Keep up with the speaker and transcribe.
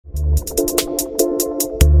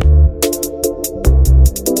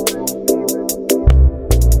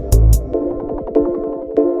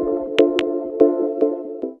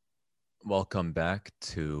Welcome back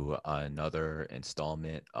to another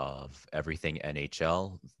installment of Everything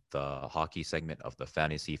NHL, the hockey segment of the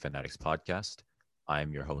Fantasy Fanatics podcast.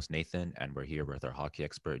 I'm your host, Nathan, and we're here with our hockey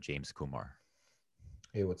expert, James Kumar.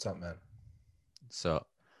 Hey, what's up, man? So,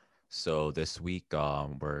 so this week,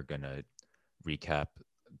 we're gonna recap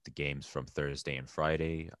the games from Thursday and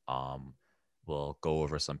Friday. We'll go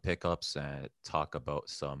over some pickups and talk about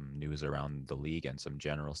some news around the league and some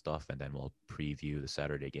general stuff, and then we'll preview the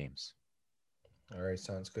Saturday games. All right,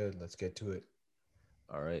 sounds good. Let's get to it.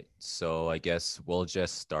 All right. So I guess we'll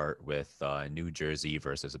just start with New Jersey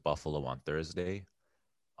versus Buffalo on Thursday.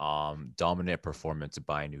 Dominant performance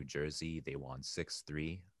by New Jersey. They won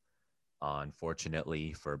 6-3.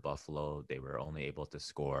 Unfortunately for Buffalo, they were only able to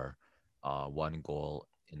score one goal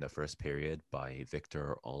in the first period by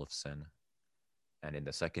Victor Olofsson. And in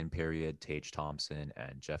the second period, Tage Thompson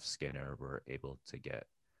and Jeff Skinner were able to get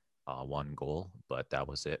one goal, but that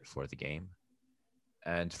was it for the game.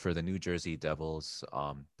 And for the New Jersey Devils,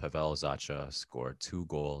 Pavel Zacha scored two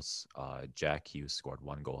goals. Jack Hughes scored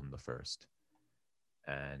one goal in the first.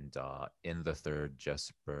 And in the third,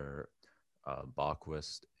 Jesper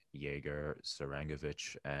Bakquist, Jaeger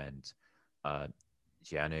Sarangovic, and uh,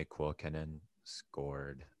 Janne Kuokkanen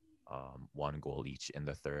scored one goal each in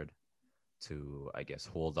the third to, I guess,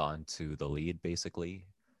 hold on to the lead, basically.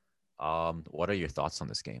 What are your thoughts on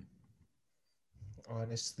this game?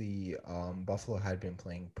 Honestly, Buffalo had been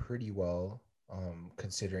playing pretty well,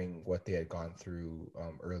 considering what they had gone through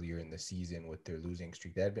earlier in the season with their losing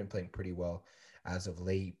streak. They had been playing pretty well as of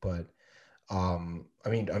late, but I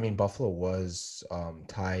mean, Buffalo was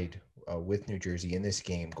tied with New Jersey in this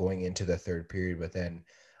game going into the third period, but then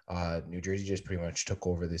New Jersey just pretty much took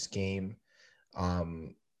over this game.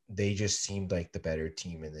 Um, they just seemed like the better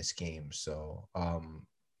team in this game, so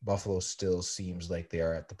Buffalo still seems like they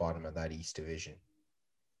are at the bottom of that East Division.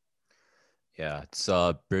 Yeah, it's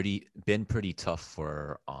been pretty tough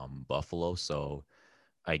for Buffalo. So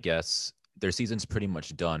I guess their season's pretty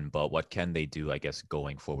much done, but what can they do, I guess,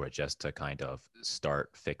 going forward just to kind of start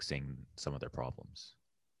fixing some of their problems?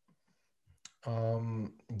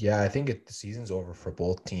 Yeah, I think the season's over for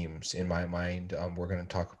both teams in my mind. We're going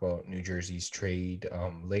to talk about New Jersey's trade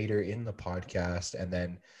later in the podcast, and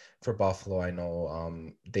then for Buffalo, I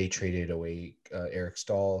know they traded away Eric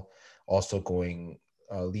Stahl. Also, going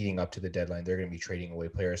leading up to the deadline, they're going to be trading away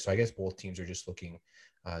players. So I guess both teams are just looking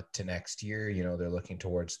to next year. You know, they're looking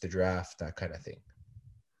towards the draft, that kind of thing.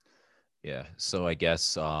 Yeah, so I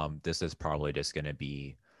guess this is probably just going to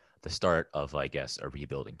be the start of, I guess, a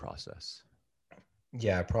rebuilding process.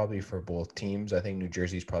 Yeah, probably for both teams. I think New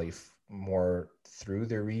Jersey's probably more through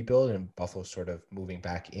their rebuild, and Buffalo's sort of moving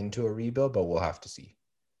back into a rebuild, but we'll have to see.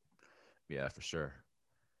 Yeah, for sure.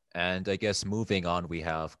 And I guess moving on, we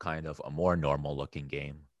have kind of a more normal looking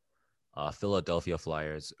game. Philadelphia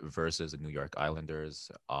Flyers versus the New York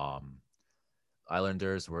Islanders.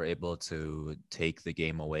 Islanders were able to take the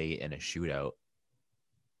game away in a shootout.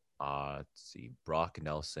 Let's see, Brock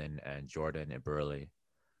Nelson and Jordan Eberle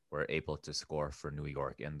were able to score for New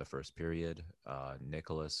York in the first period.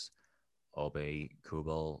 Nicholas Obey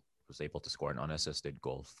Kubel was able to score an unassisted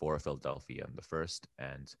goal for Philadelphia in the first,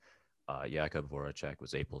 and Jakub Voracek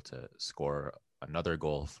was able to score another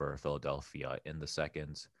goal for Philadelphia in the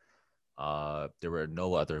second. There were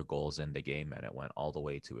no other goals in the game, and it went all the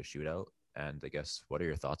way to a shootout. And I guess, what are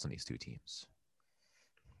your thoughts on these two teams?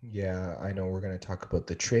 Yeah, I know we're going to talk about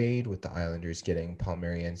the trade with the Islanders getting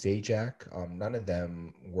Palmieri and Zajac. None of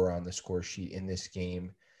them were on the score sheet in this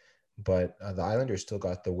game, but the Islanders still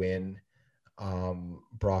got the win.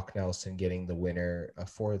 Brock Nelson getting the winner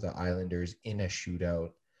for the Islanders in a shootout.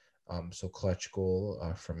 So clutch goal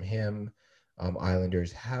from him.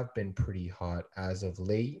 Islanders have been pretty hot as of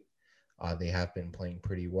late. They have been playing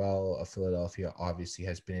pretty well. Philadelphia obviously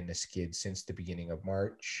has been in a skid since the beginning of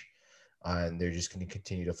March, and they're just going to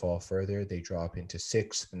continue to fall further. They drop into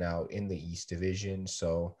sixth now in the East Division,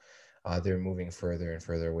 so they're moving further and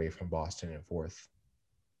further away from Boston in fourth.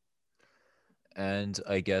 And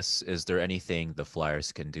I guess, is there anything the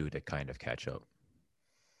Flyers can do to kind of catch up?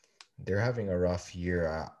 They're having a rough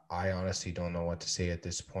year. I honestly don't know what to say at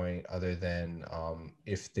this point, other than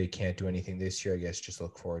if they can't do anything this year, I guess just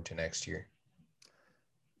look forward to next year.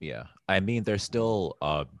 Yeah. I mean, they're still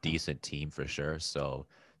a decent team for sure. So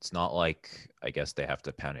it's not like, I guess, they have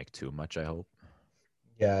to panic too much, I hope.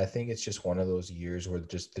 Yeah, I think it's just one of those years where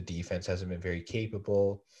just the defense hasn't been very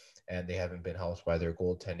capable and they haven't been helped by their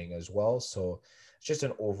goaltending as well. So it's just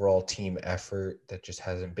an overall team effort that just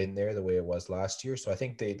hasn't been there the way it was last year. So I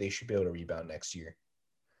think they should be able to rebound next year.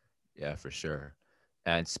 Yeah, for sure.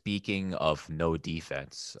 And speaking of no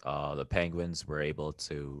defense, the Penguins were able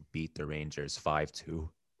to beat the Rangers 5-2.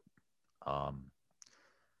 Um,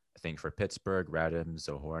 I think for Pittsburgh, Radim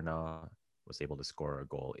Zohorna was able to score a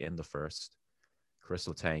goal in the first.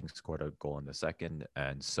 Crystal Tang scored a goal in the second,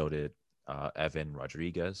 and so did Evan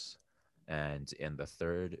Rodriguez. And in the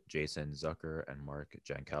third, Jason Zucker and Mark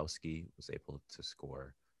Jankowski was able to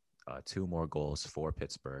score two more goals for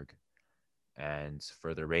Pittsburgh. And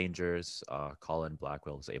for the Rangers, Colin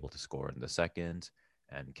Blackwell was able to score in the second,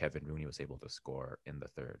 and Kevin Rooney was able to score in the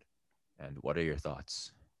third. And what are your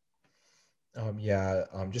thoughts? Yeah,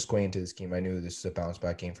 just going into this game, I knew this was a bounce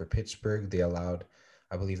back game for Pittsburgh. They allowed,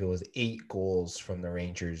 I believe it was 8 goals from the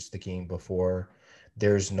Rangers the game before.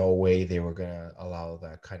 There's no way they were going to allow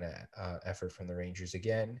that kind of effort from the Rangers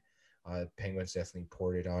again. Penguins definitely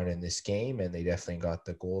poured it on in this game, and they definitely got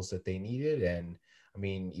the goals that they needed. And I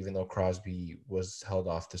mean, even though Crosby was held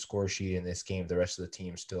off the score sheet in this game, the rest of the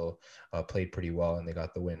team still played pretty well, and they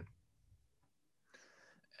got the win.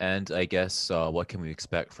 And I guess what can we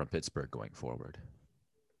expect from Pittsburgh going forward?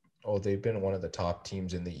 Oh, they've been one of the top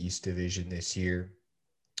teams in the East Division this year.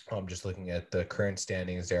 I'm just looking at the current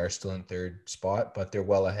standings. They are still in third spot, but they're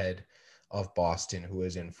well ahead of Boston, who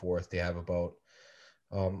is in fourth. They have about,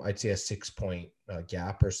 I'd say, a 6 point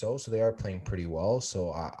gap or so. So they are playing pretty well.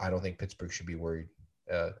 So I don't think Pittsburgh should be worried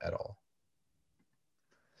at all.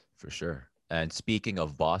 For sure. And speaking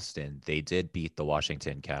of Boston, they did beat the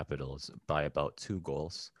Washington Capitals by about 2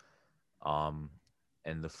 goals. Um,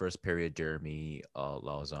 in the first period, Jeremy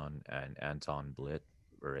Lauzon and Anton Blit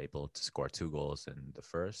were able to score 2 goals in the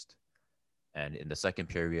first. And in the second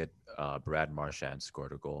period, Brad Marchand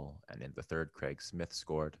scored a goal. And in the third, Craig Smith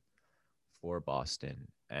scored for Boston.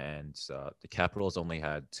 And the Capitals only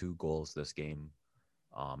had 2 goals this game.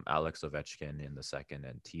 Alex Ovechkin in the second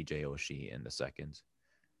and TJ Oshie in the second.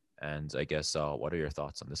 And I guess, what are your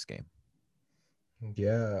thoughts on this game?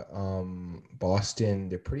 Yeah, Boston,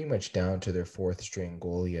 they're pretty much down to their fourth string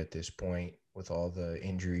goalie at this point with all the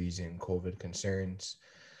injuries and COVID concerns.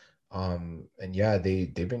 And yeah,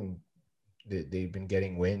 they've been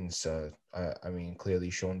getting wins. I mean,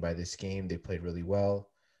 clearly shown by this game, they played really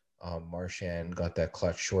well. Marchand got that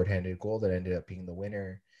clutch shorthanded goal that ended up being the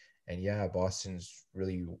winner. And yeah, Boston's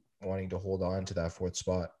really wanting to hold on to that fourth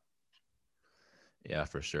spot. Yeah,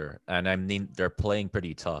 for sure. And I mean, they're playing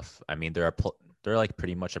pretty tough. I mean, they're like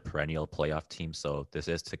pretty much a perennial playoff team, so this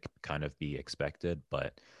is to kind of be expected.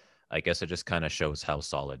 But I guess it just kind of shows how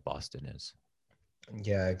solid Boston is,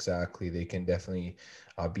 Yeah, exactly. They can definitely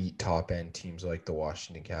beat top end teams like the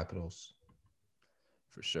Washington Capitals.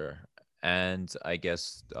 for sure. And I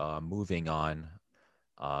guess moving on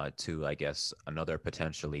to, I guess, another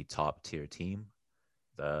potentially top tier team,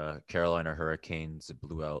 the Carolina Hurricanes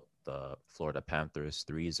blew out the Florida Panthers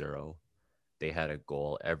 3-0. They had a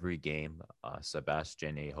goal every game.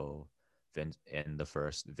 Sebastian Aho in the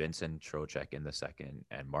first, Vincent Trocek in the second,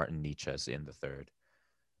 and Martin Niches in the third.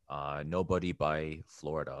 Nobody by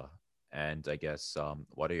Florida. And I guess,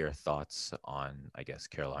 what are your thoughts on, I guess,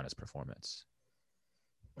 Carolina's performance?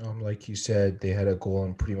 Like you said, they had a goal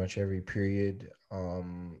in pretty much every period,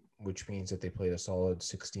 which means that they played a solid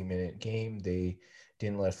 60-minute game. They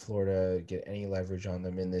didn't let Florida get any leverage on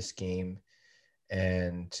them in this game.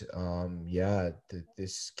 And yeah,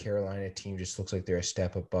 this Carolina team just looks like they're a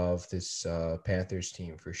step above this Panthers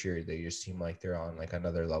team for sure. They just seem like they're on like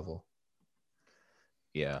another level.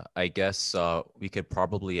 Yeah, I guess we could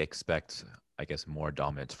probably expect, I guess, more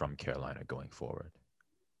dominance from Carolina going forward.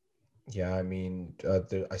 Yeah, I mean,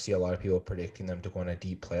 I see a lot of people predicting them to go on a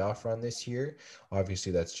deep playoff run this year.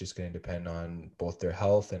 Obviously, that's just going to depend on both their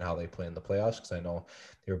health and how they play in the playoffs. Because I know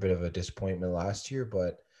they were a bit of a disappointment last year,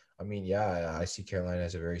 but I mean, yeah, I see Carolina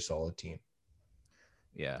as a very solid team.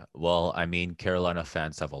 Yeah, well, I mean, Carolina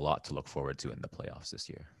fans have a lot to look forward to in the playoffs this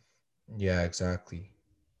year. Yeah, exactly.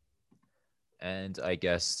 And I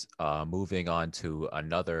guess moving on to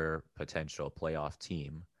another potential playoff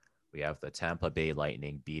team, we have the Tampa Bay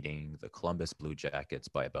Lightning beating the Columbus Blue Jackets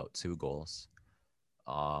by about 2 goals.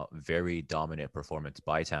 Very dominant performance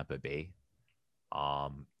by Tampa Bay.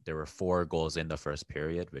 There were 4 goals in the first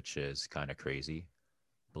period, which is kind of crazy.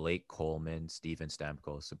 Blake Coleman, Steven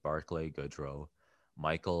Stamkos, Barclay Goodrow,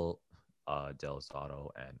 Michael Del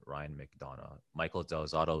Zotto, and Ryan McDonough. Michael Del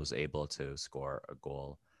Zotto was able to score a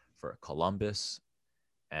goal for Columbus,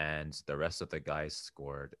 and the rest of the guys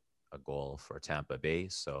scored a goal for Tampa Bay.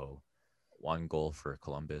 So 1 goal for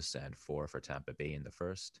Columbus and 4 for Tampa Bay in the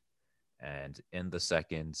first. And in the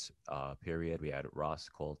second period, we had Ross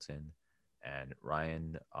Colton and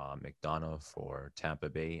Ryan McDonough for Tampa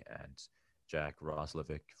Bay, and Jack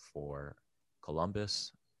Roslovic for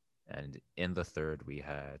Columbus. And in the third, we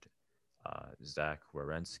had Zach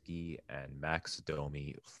Werenski and Max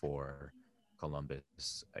Domi for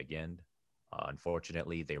Columbus again.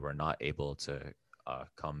 Unfortunately, they were not able to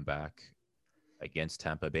come back against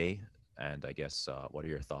Tampa Bay. And I guess, what are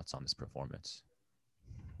your thoughts on this performance?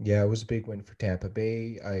 Yeah, it was a big win for Tampa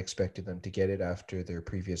Bay. I expected them to get it after their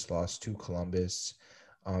previous loss to Columbus.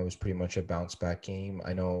 It was pretty much a bounce back game.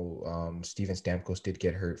 I know Steven Stamkos did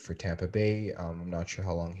get hurt for Tampa Bay. I'm not sure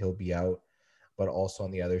how long he'll be out. But also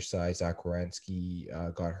on the other side, Zach Werenski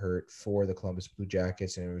got hurt for the Columbus Blue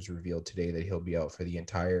Jackets, and it was revealed today that he'll be out for the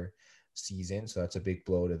entire season. So that's a big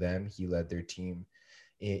blow to them. He led their team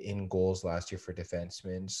in goals last year for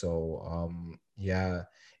defensemen. So yeah,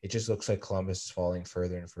 it just looks like Columbus is falling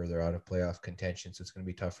further and further out of playoff contention. So it's going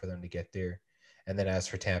to be tough for them to get there. And then as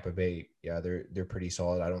for Tampa Bay, yeah, they're pretty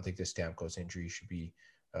solid. I don't think this Stamkos injury should be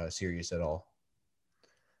serious at all.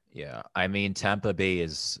 Yeah, I mean, Tampa Bay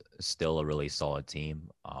is still a really solid team.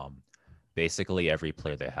 Basically, every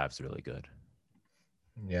player they have is really good.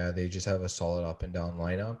 Yeah, they just have a solid up and down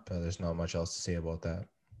lineup. There's not much else to say about that.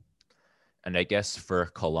 And I guess for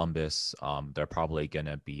Columbus, they're probably going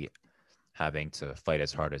to be having to fight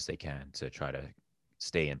as hard as they can to try to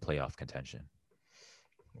stay in playoff contention.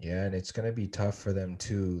 Yeah, and it's going to be tough for them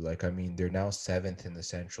too. Like, I mean, they're now seventh in the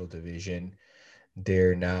Central Division.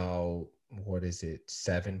 They're now, what is it,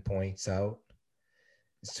 7 points out?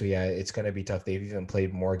 So, yeah, it's going to be tough. They've even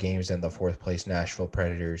played more games than the fourth place Nashville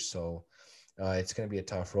Predators. So, it's going to be a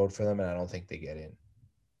tough road for them, and I don't think they get in.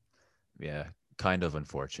 Yeah, kind of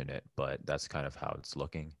unfortunate, but that's kind of how it's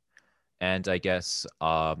looking. And I guess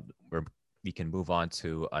we can move on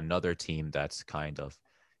to another team that's kind of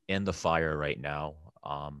in the fire right now.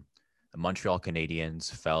 The Montreal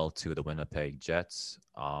Canadiens fell to the Winnipeg Jets.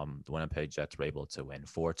 The Winnipeg Jets were able to win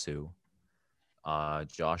 4-2.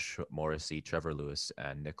 Josh Morrissey, Trevor Lewis,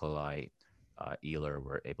 and Nikolai Ehlers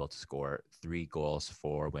were able to score 3 goals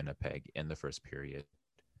for Winnipeg in the first period.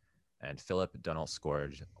 And Philip Dunalt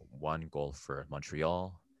scored 1 goal for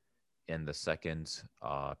Montreal. In the second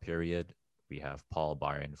period, we have Paul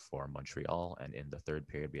Byron for Montreal. And in the third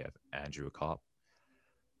period, we have Andrew Kopp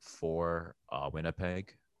for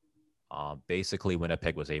Winnipeg. Basically,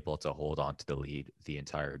 Winnipeg was able to hold on to the lead the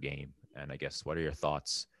entire game. And I guess, what are your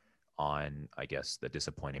thoughts on, I guess, the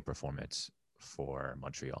disappointing performance for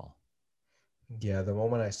Montreal? Yeah, the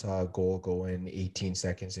moment I saw a goal go in 18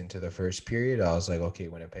 seconds into the first period, I was like, okay,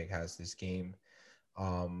 Winnipeg has this game.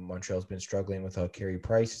 Montreal's been struggling without Carey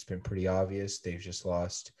Price. It's been pretty obvious. They've just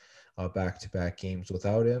lost back-to-back games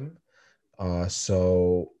without him.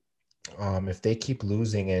 So if they keep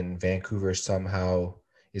losing and Vancouver somehow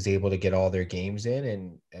is able to get all their games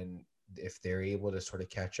in, and if they're able to sort of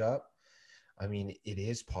catch up, I mean, it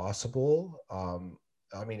is possible.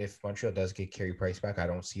 I mean, if Montreal does get Carey Price back, I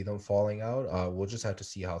don't see them falling out. We'll just have to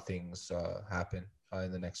see how things happen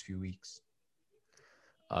in the next few weeks.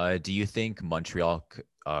 Do you think Montreal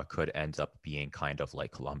could end up being kind of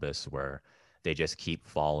like Columbus, where they just keep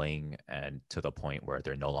falling and to the point where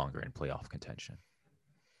they're no longer in playoff contention?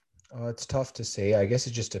 It's tough to say. I guess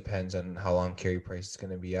it just depends on how long Carey Price is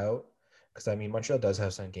going to be out. Because I mean, Montreal does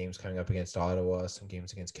have some games coming up against Ottawa, some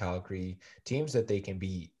games against Calgary, teams that they can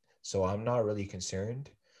beat. So I'm not really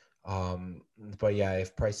concerned. Um, but yeah,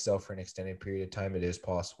 if Price is out for an extended period of time, it is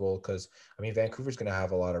possible. Because I mean, Vancouver's going to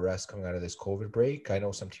have a lot of rest coming out of this COVID break. I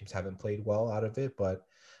know some teams haven't played well out of it, but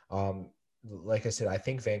um, like I said, I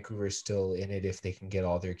think Vancouver is still in it if they can get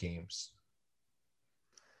all their games.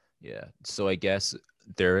 Yeah. So I guess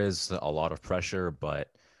there is a lot of pressure,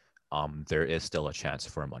 but there is still a chance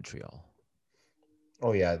for Montreal.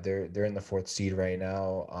 Oh yeah, they're in the fourth seed right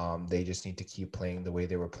now. They just need to keep playing the way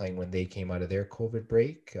they were playing when they came out of their COVID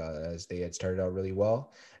break, as they had started out really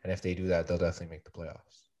well. And if they do that, they'll definitely make the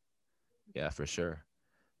playoffs. Yeah, for sure.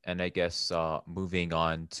 And I guess moving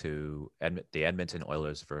on to the Edmonton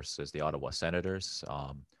Oilers versus the Ottawa Senators.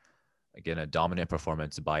 Again, a dominant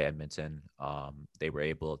performance by Edmonton. They were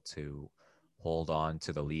able to hold on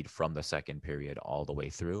to the lead from the second period all the way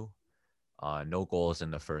through. No goals in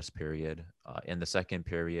the first period. In the second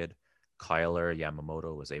period, Kyler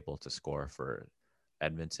Yamamoto was able to score for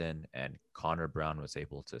Edmonton, and Connor Brown was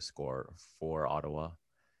able to score for Ottawa.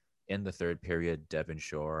 In the third period, Devon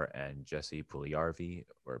Shore and Jesse Puljujärvi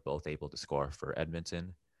were both able to score for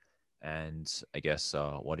Edmonton. And I guess,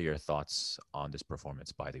 what are your thoughts on this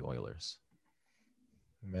performance by the Oilers?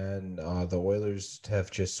 Man, the Oilers have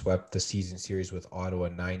just swept the season series with Ottawa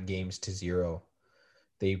 9 games to zero.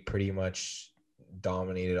 They pretty much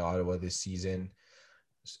dominated Ottawa this season.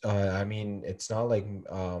 I mean, it's not like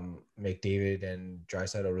McDavid and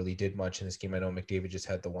Draisaitl really did much in this game. I know McDavid just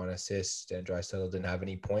had the one assist and Draisaitl didn't have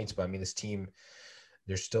any points, but I mean, this team,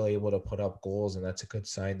 they're still able to put up goals, and that's a good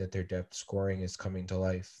sign that their depth scoring is coming to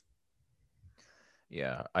life.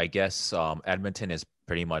 Yeah, I guess Edmonton is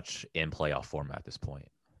pretty much in playoff form at this point.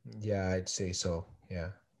 Yeah, I'd say so. Yeah.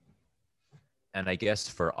 And I guess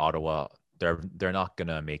for Ottawa, they're not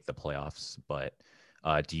gonna make the playoffs, but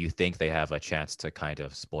do you think they have a chance to kind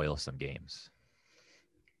of spoil some games?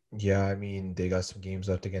 Yeah, I mean, they got some games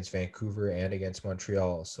left against Vancouver and against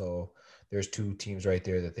Montreal. So there's two teams right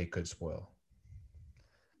there that they could spoil.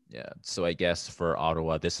 Yeah. So I guess for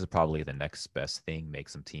Ottawa, this is probably the next best thing, make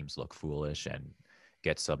some teams look foolish and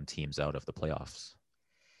get some teams out of the playoffs.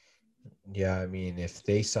 Yeah, I mean, if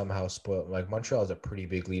they somehow spoil, like Montreal has a pretty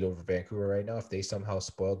big lead over Vancouver right now. If they somehow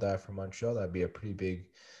spoiled that for Montreal, that'd be a pretty big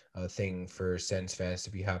thing for Sens fans to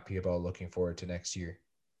be happy about looking forward to next year.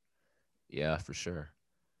 Yeah, for sure.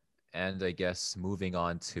 And I guess moving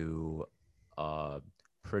on to uh,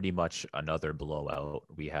 pretty much another blowout,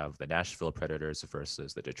 we have the Nashville Predators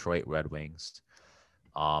versus the Detroit Red Wings.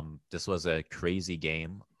 This was a crazy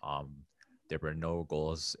game. There were no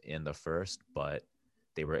goals in the first, but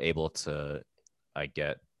they were able to I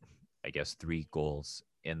get I guess 3 goals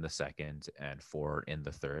in the second and 4 in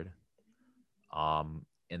the third.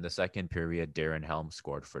 In the second period, Darren Helm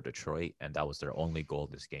scored for Detroit, and that was their only goal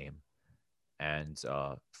this game. And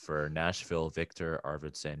for Nashville, Victor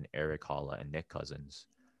Arvidsson, Eric Holla, and Nick Cousins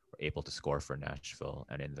were able to score for Nashville.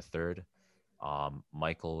 And in the third,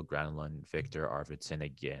 Michael Granlund, Victor Arvidsson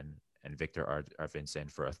again, and Victor Arvidsson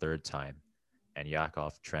for a third time, and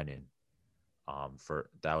Yakov Trenin for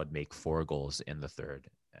that would make 4 goals in the third.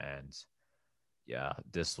 And yeah,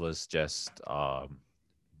 this was just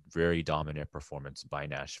very dominant performance by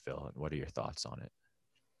Nashville. And what are your thoughts on it?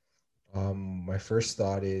 My first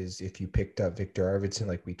thought is if you picked up Victor Arvidsson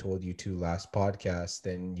like we told you to last podcast,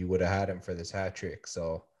 then you would have had him for this hat trick.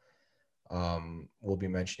 So we'll be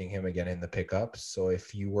mentioning him again in the pickups. So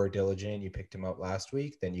if you were diligent and you picked him up last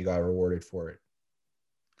week, then you got rewarded for it.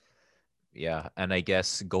 Yeah, and I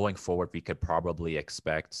guess going forward, we could probably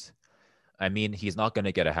expect. I mean, he's not going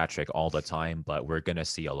to get a hat trick all the time, but we're going to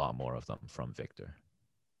see a lot more of them from Victor.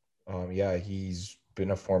 Yeah, he's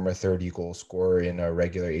been a former 30 goal scorer in a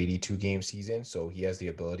regular 82 game season, so he has the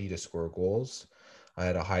ability to score goals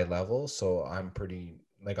at a high level. So I'm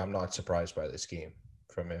not surprised by this game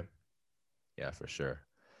from him. Yeah, for sure.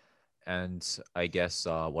 And I guess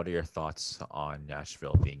what are your thoughts on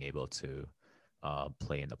Nashville being able to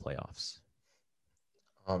play in the playoffs?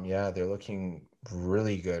 Yeah, they're looking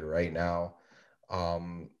really good right now.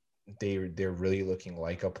 Um, they're really looking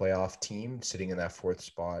like a playoff team, sitting in that fourth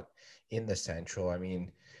spot in the Central. I mean,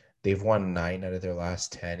 they've won 9 out of their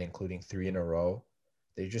last 10, including 3 in a row.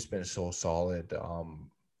 They've just been so solid.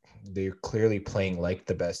 They're clearly playing like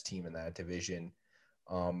the best team in that division.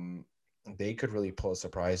 Um, they could really pull a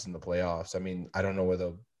surprise in the playoffs. I mean, I don't know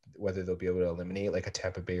whether they'll be able to eliminate like a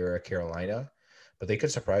Tampa Bay or a Carolina, but they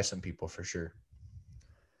could surprise some people for sure.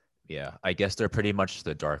 Yeah, I guess they're pretty much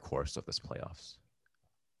the dark horse of this playoffs.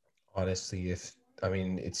 Honestly, if I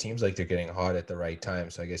mean, it seems like they're getting hot at the right time,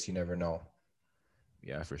 so I guess you never know.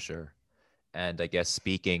 Yeah, for sure. And I guess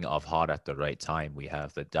speaking of hot at the right time, we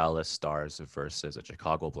have the Dallas Stars versus the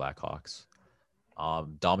Chicago Blackhawks.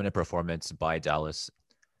 Dominant performance by Dallas.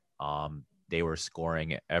 They were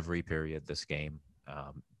scoring every period this game.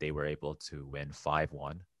 They were able to win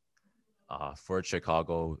 5-1. For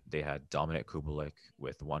Chicago, they had Dominic Kubalik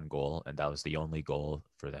with 1 goal, and that was the only goal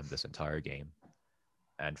for them this entire game.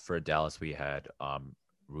 And for Dallas, we had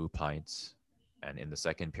Rue Pines. And in the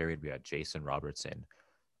second period, we had Jason Robertson,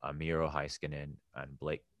 Miro Heiskanen, and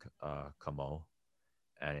Blake Camo.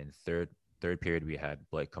 And in third period, we had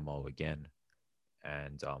Blake Camo again.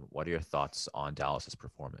 And what are your thoughts on Dallas's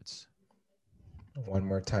performance? One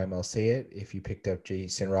more time, I'll say it. If you picked up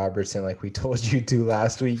Jason Robertson like we told you to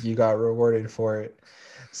last week, you got rewarded for it.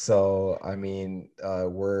 So I mean,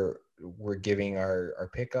 we're giving our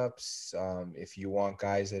pickups. If you want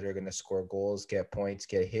guys that are going to score goals, get points,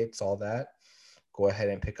 get hits, all that, go ahead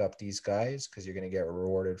and pick up these guys because you're going to get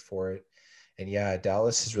rewarded for it. And yeah,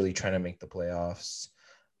 Dallas is really trying to make the playoffs.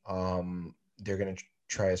 They're going to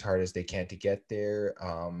try as hard as they can to get there.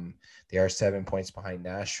 They are 7 points behind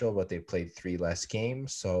Nashville, but they played 3 less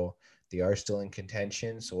games. So they are still in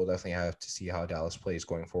contention. So we'll definitely have to see how Dallas plays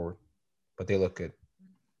going forward. But they look good.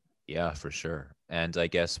 Yeah, for sure. And I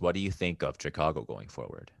guess what do you think of Chicago going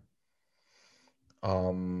forward?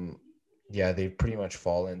 Um, yeah, they've pretty much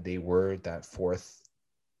fallen. They were that fourth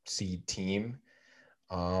seed team.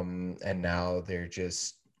 And now they're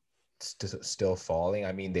just still falling.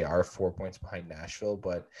 I mean, they are 4 points behind Nashville,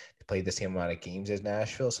 but they played the same amount of games as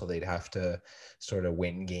Nashville, so they'd have to sort of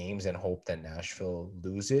win games and hope that Nashville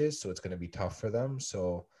loses. So it's going to be tough for them.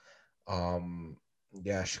 So,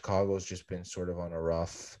 yeah, Chicago's just been sort of on a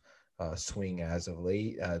rough swing as of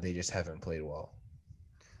late. They just haven't played well.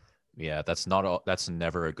 Yeah, that's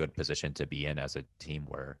never a good position to be in as a team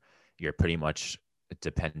where you're pretty much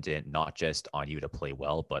dependent not just on you to play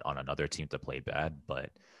well, but on another team to play bad. But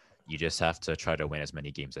you just have to try to win as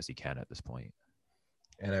many games as you can at this point.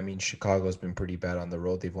 And I mean, Chicago's been pretty bad on the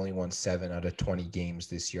road. They've only won 7 out of 20 games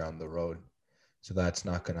this year on the road. So that's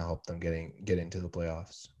not going to help them get into the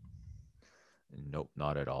playoffs. Nope,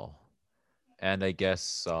 not at all. And I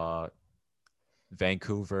guess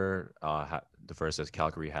Vancouver the versus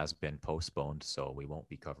Calgary has been postponed, so we won't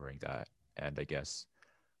be covering that. And I guess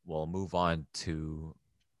we'll move on to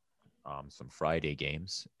some Friday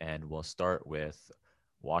games, and we'll start with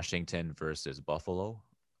Washington versus Buffalo.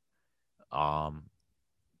 Um,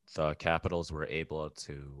 the Capitals were able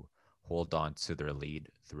to hold on to their lead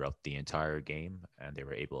throughout the entire game, and they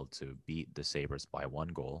were able to beat the Sabres by 1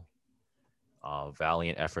 goal.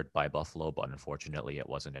 Valiant effort by Buffalo, but unfortunately, it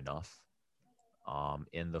wasn't enough.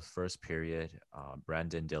 In the first period,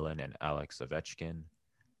 Brandon Dillon and Alex Ovechkin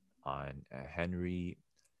on Henry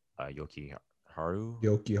Yoki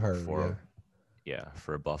Yoki yeah. for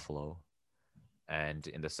for Buffalo. And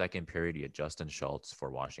in the second period, you had Justin Schultz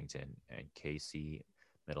for Washington and Casey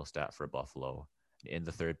Middlestat for Buffalo. In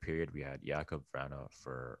the third period, we had Jakob Vrana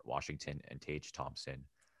for Washington and Tage Thompson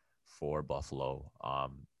for Buffalo.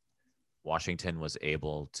 Washington was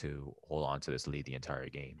able to hold on to this lead the entire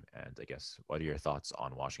game. And I guess, what are your thoughts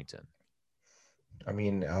on Washington? I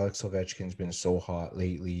mean, Alex Ovechkin's been so hot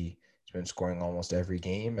lately. He's been scoring almost every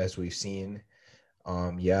game, as we've seen.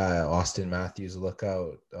 Yeah, Austin Matthews, look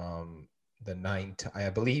out. I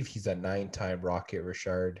believe he's a 9-time Rocket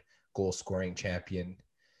Richard goal scoring champion.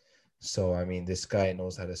 So, I mean, this guy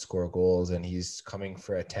knows how to score goals, and he's coming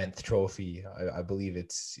for a 10th trophy. I believe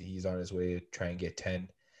he's on his way to try and get 10.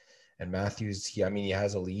 And Matthews, he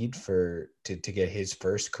has a lead to get his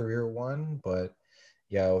first career one, but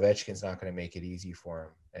yeah, Ovechkin's not going to make it easy for him.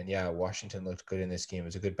 And yeah, Washington looked good in this game. It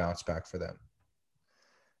was a good bounce back for them.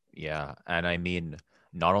 Yeah, and I mean,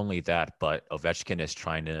 not only that, but Ovechkin is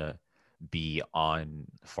trying to be on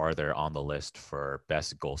farther on the list for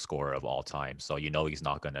best goal scorer of all time. So he's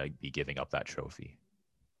not going to be giving up that trophy.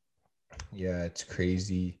 Yeah, it's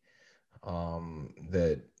crazy.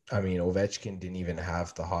 That I mean, Ovechkin didn't even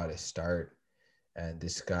have the hottest start, and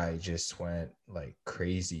this guy just went like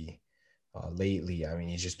crazy lately. I mean,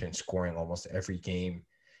 he's just been scoring almost every game.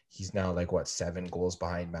 He's now like 7 goals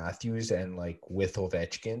behind Matthews, and like with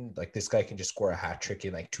Ovechkin, like this guy can just score a hat trick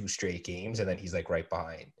in like 2 straight games, and then he's like right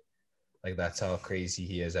behind. Like that's how crazy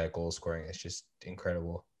he is at goal scoring. It's just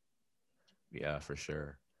incredible. Yeah, for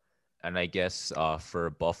sure. And I guess for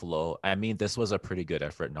Buffalo, I mean, this was a pretty good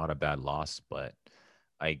effort, not a bad loss, but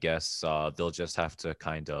I guess they'll just have to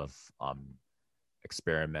kind of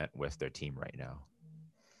experiment with their team right now.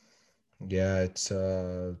 Yeah, it's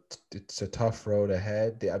a tough road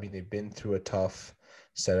ahead. I mean, they've been through a tough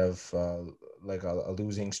set of like a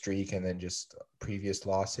losing streak and then just previous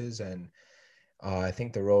losses, and I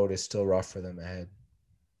think the road is still rough for them ahead.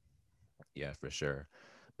 Yeah, for sure.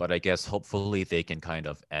 But I guess hopefully they can kind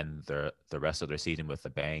of end the rest of their season with a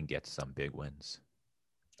bang, get some big wins.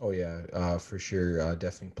 Oh yeah, for sure.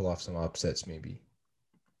 Definitely pull off some upsets maybe.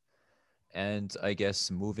 And I guess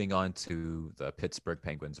moving on to the Pittsburgh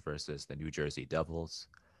Penguins versus the New Jersey Devils.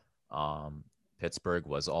 Um, Pittsburgh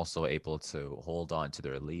was also able to hold on to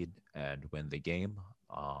their lead and win the game.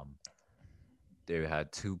 They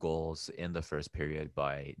had 2 goals in the first period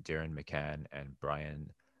by Darren McCann and Brian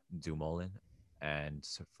Dumoulin. And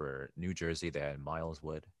for New Jersey, they had Miles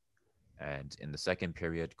Wood. And in the second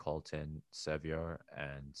period, Colton Sevier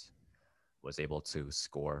and was able to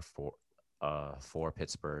score for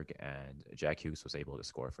Pittsburgh, and Jack Hughes was able to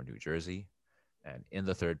score for New Jersey. And in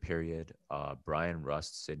the third period, Brian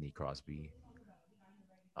Rust, Sidney Crosby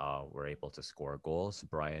were able to score goals.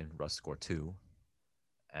 Brian Rust scored 2,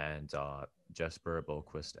 and Jesper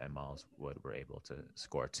Boquist and Miles Wood were able to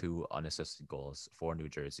score 2 unassisted goals for New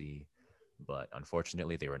Jersey, but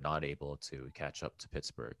unfortunately, they were not able to catch up to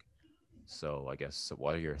Pittsburgh. So I guess,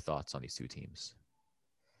 what are your thoughts on these 2 teams?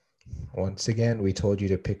 Once again, we told you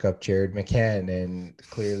to pick up Jared McCann, and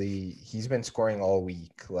clearly he's been scoring all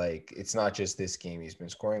week. Like it's not just this game; he's been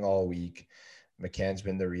scoring all week. McCann's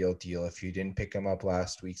been the real deal. If you didn't pick him up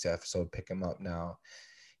last week's episode, pick him up now.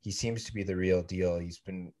 he seems to be the real deal. He's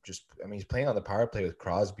been just, I mean, he's playing on the power play with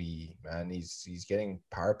Crosby, man. He's getting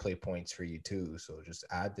power play points for you too. So just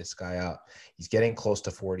add this guy up. He's getting close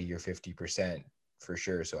to 40 or 50% for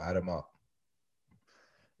sure. So add him up.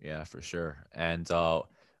 Yeah, for sure. And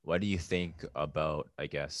what do you think about, I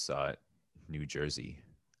guess, New Jersey?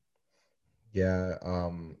 Yeah,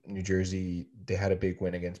 New Jersey, they had a big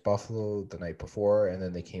win against Buffalo the night before, and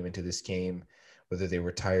then they came into this game, whether they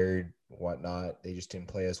were tired, whatnot, they just didn't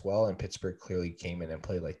play as well. And Pittsburgh clearly came in and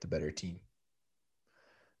played like the better team.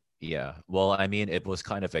 Yeah. Well, I mean, it was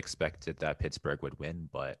kind of expected that Pittsburgh would win,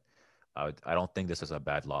 but I don't think this is a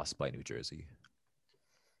bad loss by New Jersey.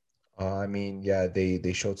 I mean, yeah,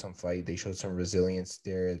 they showed some fight, they showed some resilience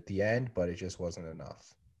there at the end, but it just wasn't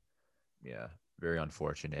enough. Yeah, very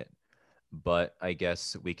unfortunate. But I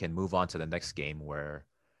guess we can move on to the next game where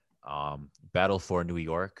Battle for New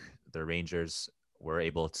York, the Rangers were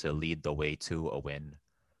able to lead the way to a win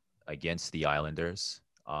against the Islanders.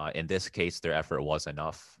 In this case, their effort was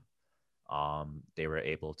enough. They were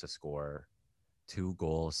able to score 2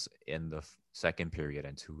 goals in the second period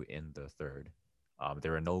and 2 in the third.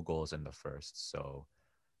 There were no goals in the first. So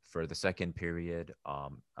for the second period,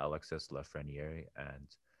 Alexis Lafreniere and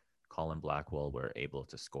Colin Blackwell were able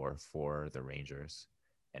to score for the Rangers,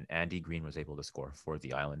 and Andy Green was able to score for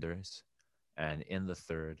the Islanders. And in the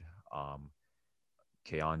third,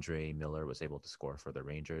 Keandre Miller was able to score for the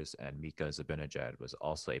Rangers, and Mika Zibanejad was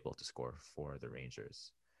also able to score for the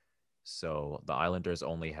Rangers. So the Islanders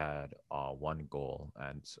only had 1 goal.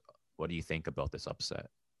 And what do you think about this upset?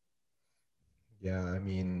 Yeah, I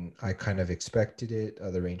mean, I kind of expected it.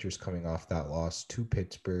 The Rangers coming off that loss to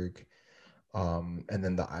Pittsburgh. And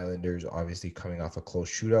then the Islanders obviously coming off a close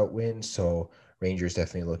shootout win. So Rangers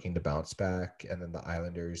definitely looking to bounce back. And then the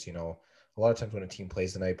Islanders, a lot of times when a team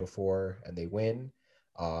plays the night before and they win,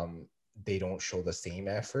 um, they don't show the same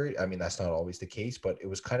effort. I mean, that's not always the case, but it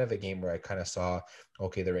was kind of a game where I kind of saw,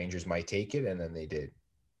 okay, the Rangers might take it, and then they did.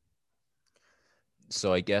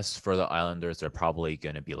 So I guess for the Islanders, they're probably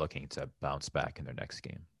going to be looking to bounce back in their next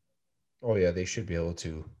game. Oh yeah, they should be able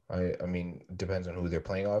to. I mean, it depends on who they're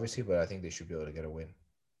playing, obviously, but I think they should be able to get a win.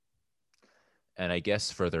 And I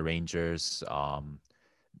guess for the Rangers,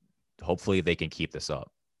 hopefully they can keep this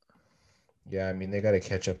up. Yeah, I mean they got to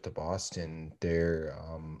catch up to Boston. They're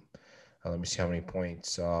let me see how many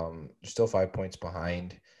points. They're still 5 points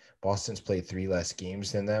behind. Boston's played three less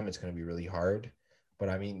games than them. It's going to be really hard. But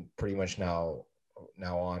I mean, pretty much now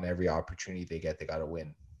on every opportunity they get, they got to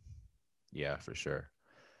win. Yeah, for sure.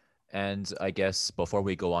 And I guess before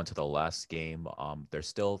we go on to the last game, there's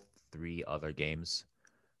still 3 other games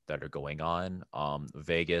that are going on.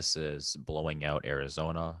 Vegas is blowing out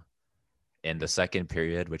Arizona in the second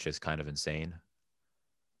period, which is kind of insane.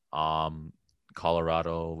 Um,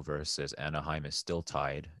 Colorado versus Anaheim is still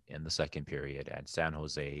tied in the second period, and San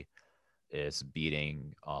Jose is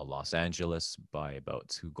beating Los Angeles by about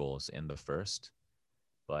 2 goals in the first.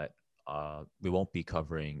 But we won't be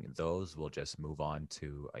covering those. We'll just move on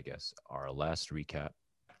to, I guess, our last recap,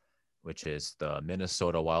 which is the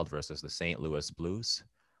Minnesota Wild versus the St. Louis Blues.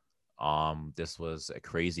 This was a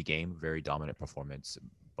crazy game, very dominant performance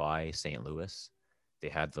by St. Louis. They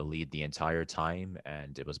had the lead the entire time,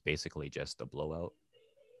 and it was basically just a blowout.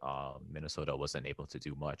 Minnesota wasn't able to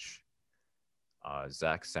do much.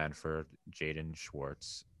 Zach Sanford, Jaden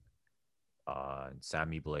Schwartz,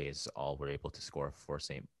 Sammy Blaze all were able to score for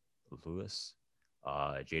St. Louis.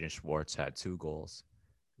 Jaden Schwartz had 2 goals.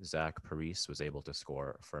 Zach Parise was able to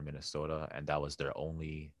score for Minnesota, and that was their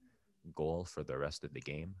only goal for the rest of the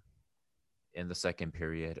game. In the second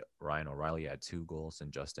period, Ryan O'Reilly had 2 goals,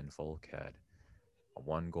 and Justin Folk had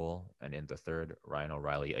 1 goal. And in the third, Ryan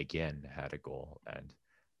O'Reilly again had a goal, and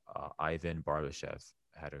Ivan Barbashev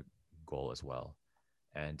had a goal as well.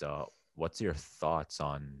 And what's your thoughts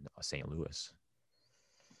on St. Louis?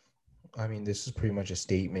 I mean, this is pretty much a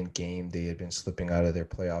statement game. They had been slipping out of their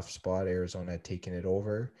playoff spot. Arizona had taken it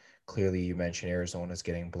over. Clearly, you mentioned Arizona's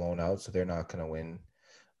getting blown out, so they're not going to win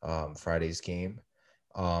Friday's game.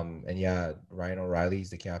 And yeah, Ryan O'Reilly's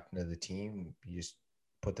the captain of the team. You just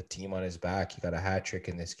put the team on his back. He got a hat trick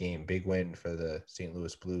in this game. Big win for the St.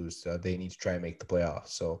 Louis Blues. They need to try and make the playoffs.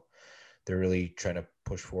 So they're really trying to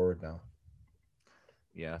push forward now.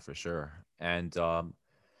 Yeah, for sure. And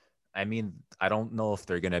I mean, I don't know if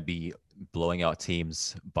they're gonna be blowing out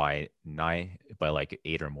teams by like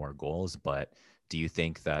 8 or more goals, but do you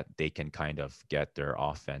think that they can kind of get their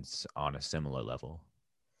offense on a similar level?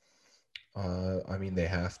 I mean, they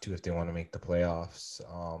have to if they want to make the playoffs.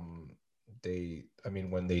 I mean,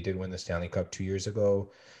 when they did win the Stanley Cup 2 years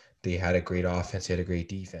ago, they had a great offense, they had a great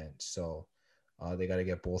defense. So They got to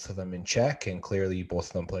get both of them in check, and clearly both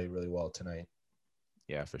of them played really well tonight.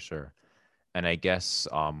 Yeah, for sure. And I guess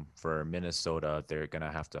for Minnesota, they're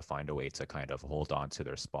gonna have to find a way to kind of hold on to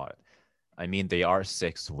their spot. I mean, they are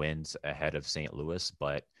 6 wins ahead of St. Louis,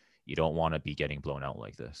 but you don't want to be getting blown out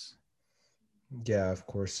like this. Yeah, of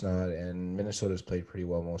course not. And Minnesota's played pretty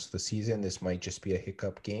well most of the season. This might just be a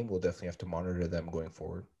hiccup game. We'll definitely have to monitor them going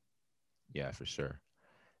forward. Yeah, for sure.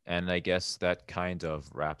 And I guess that kind of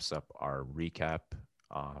wraps up our recap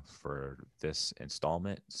for this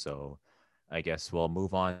installment. So I guess we'll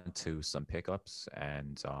move on to some pickups.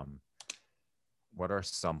 And what are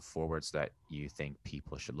some forwards that you think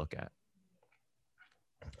people should look at?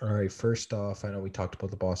 All right, first off, I know we talked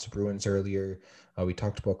about the Boston Bruins earlier. We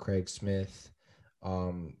talked about Craig Smith.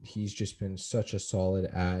 He's just been such a solid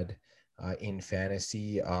ad in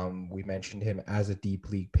fantasy. We mentioned him as a deep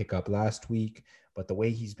league pickup last week, but the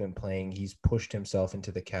way he's been playing, he's pushed himself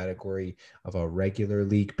into the category of a regular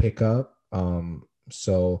league pickup. I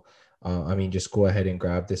mean, just go ahead and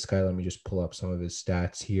grab this guy. Let me just pull up some of his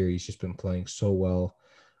stats here. He's just been playing so well.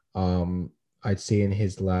 Um, I'd say in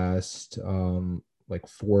his last like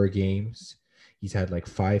 4 games, he's had like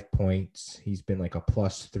 5 points. He's been like a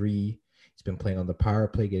 +3. He's been playing on the power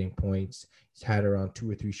play, getting points. He's had around 2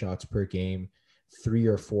 or 3 shots per game, 3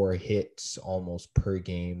 or 4 hits almost per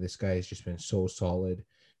game. This guy has just been so solid.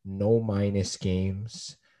 No minus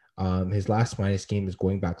games. His last minus game is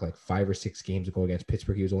going back like 5 or 6 games ago against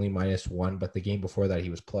Pittsburgh. He was only -1, but the game before that he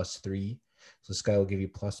was +3. So this guy will give you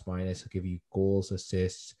plus minus. He'll give you goals,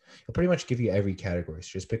 assists. He'll pretty much give you every category.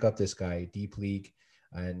 So just pick up this guy, deep league,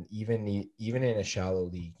 and even in a shallow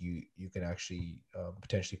league, you can actually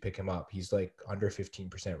potentially pick him up. He's like under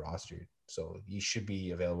 15% rostered, so he should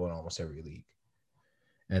be available in almost every league.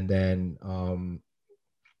 And then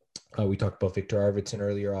we talked about Victor Arvidsson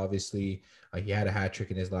earlier. Obviously, he had a hat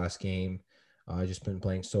trick in his last game. Just been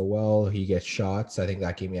playing so well. He gets shots. I think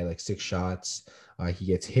that game he had like 6 shots. He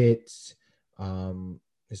gets hits.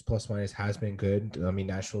 His plus minus has been good. I mean,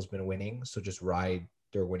 Nashville's been winning, so just ride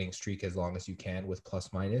their winning streak as long as you can with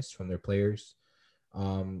plus minus from their players.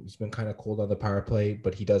 He's been kind of cold on the power play,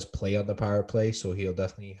 but he does play on the power play, so he'll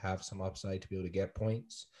definitely have some upside to be able to get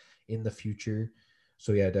points in the future.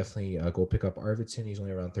 So yeah, definitely go pick up Arvidsson. He's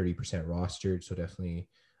only around 30% rostered, so definitely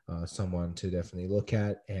someone to definitely look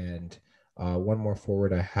at. And one more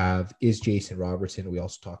forward I have is Jason Robertson. We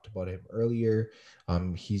also talked about him earlier.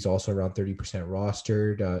 He's also around 30%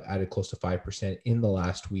 rostered, added close to 5% in the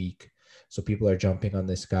last week. So people are jumping on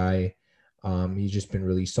this guy. He's just been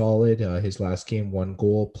really solid. His last game, 1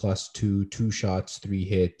 goal, +2, 2 shots, 3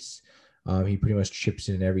 hits. He pretty much chips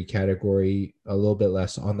in every category, a little bit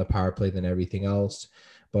less on the power play than everything else.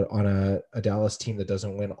 But on a Dallas team that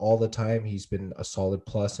doesn't win all the time, he's been a solid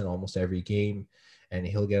plus in almost every game, and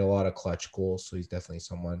he'll get a lot of clutch goals. So he's definitely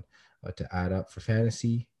someone to add up for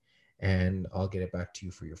fantasy. And I'll get it back to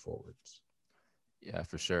you for your forwards. Yeah,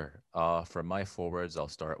 for sure. For my forwards, I'll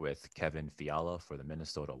start with Kevin Fiala for the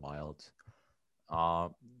Minnesota Wild. Uh,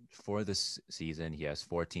 for this season, he has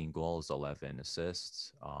 14 goals, 11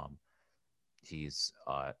 assists. He's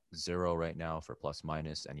 0 right now for plus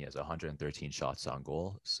minus, and he has 113 shots on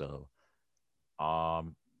goal. So,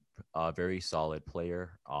 um, a very solid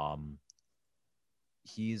player.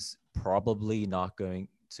 He's probably not going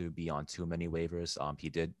to be on too many waivers. He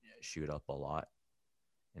did shoot up a lot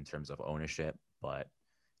in terms of ownership, but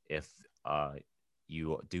if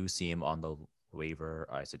you do see him on the waiver,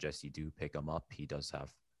 I suggest you do pick him up. He does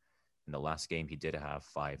have in the last game he did have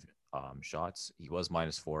 5 shots. He was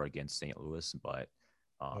 -4 against St. Louis, but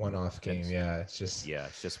One off game, since yeah. It's just yeah,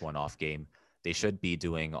 it's just one off game. They should be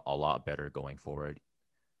doing a lot better going forward.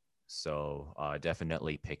 So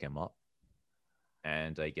definitely pick him up.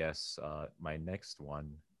 And I guess my next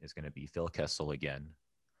one is going to be Phil Kessel again.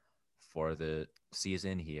 For the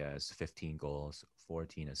season, he has 15 goals,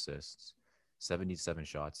 14 assists, 77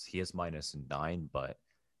 shots. He is -9, but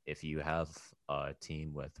if you have a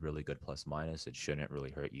team with really good plus minus, it shouldn't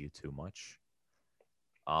really hurt you too much.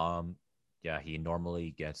 Um, yeah, he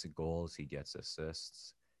normally gets goals, he gets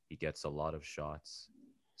assists, he gets a lot of shots.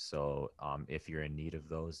 So if you're in need of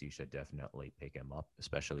those, you should definitely pick him up,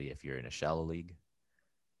 especially if you're in a shallow league.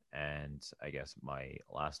 And I guess my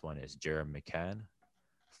last one is Jared McCann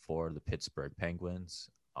for the Pittsburgh Penguins.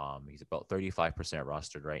 He's about 35%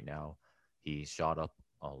 rostered right now. He shot up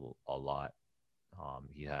a lot.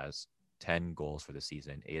 He has 10 goals for the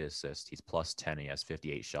season, 8 assists. He's +10. He has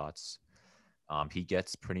 58 shots. He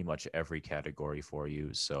gets pretty much every category for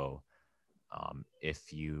you. So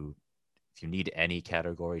if you need any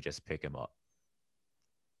category, just pick him up.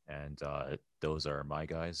 And those are my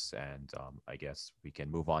guys. And I guess we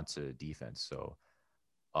can move on to defense. So,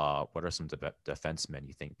 what are some defensemen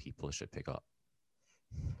you think people should pick up?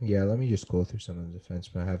 Yeah, let me just go through some of the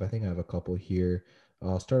defensemen I have. I think I have a couple here.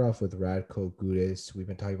 I'll start off with Radko Gudas. We've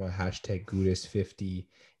been talking about hashtag Gudas50.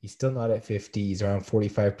 He's still not at 50. He's around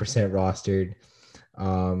 45% rostered.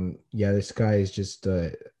 Yeah, this guy is just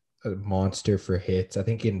a monster for hits. I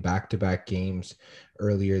think in back-to-back games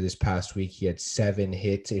earlier this past week, he had 7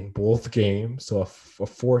 hits in both games. So a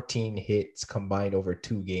 14 hits combined over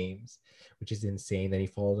 2 games, which is insane. Then he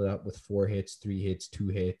followed it up with 4 hits, 3 hits, 2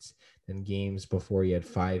 hits. Then games before he had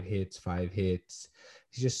 5 hits, 5 hits.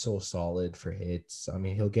 He's just so solid for hits. I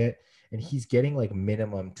mean, he's getting like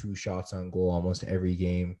minimum 2 shots on goal almost every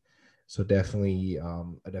game. So definitely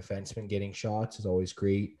a defenseman getting shots is always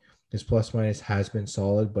great. His plus minus has been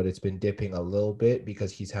solid, but it's been dipping a little bit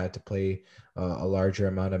because he's had to play a larger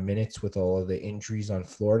amount of minutes with all of the injuries on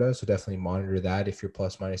Florida. So definitely monitor that if your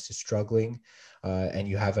plus minus is struggling and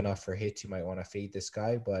you have enough for hits, you might want to fade this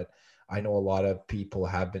guy. But I know a lot of people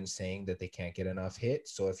have been saying that they can't get enough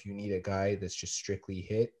hits. So if you need a guy that's just strictly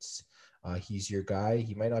hits, he's your guy.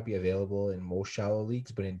 He might not be available in most shallow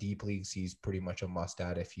leagues, but in deep leagues, he's pretty much a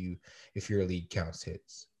must-add if your league counts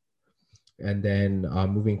hits. And then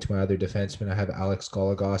moving to my other defenseman, I have Alex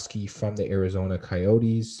Goligoski from the Arizona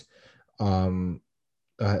Coyotes. Um,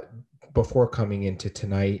 uh, Before coming into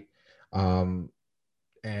tonight and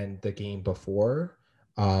the game before,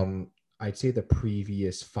 um, I'd say the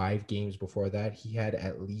previous 5 games before that, he had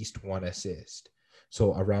at least 1 assist.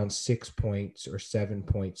 So around 6 points or 7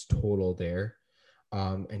 points total there.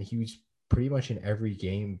 And he was pretty much in every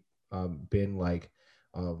game been like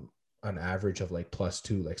um, an average of like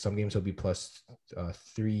 +2. Like some games he'll be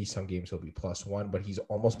 +3, some games he'll be +1, but he's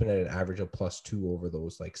almost been at an average of +2 over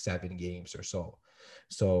those like 7 games or so.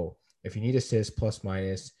 So if you need assists plus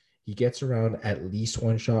minus, he gets around at least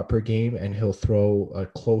 1 shot per game, and he'll throw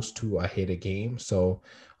close to a hit a game. So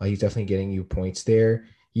he's definitely getting you points there.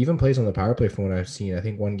 He even plays on the power play from what I've seen. I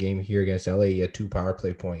think one game here against LA, he had 2 power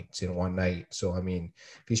play points in one night. So, I mean,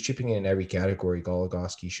 if he's chipping in every category,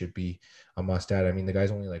 Goligoski should be a must add. I mean, the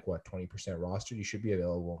guy's only like, 20% rostered. He should be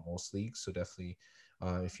available in most leagues. So, definitely,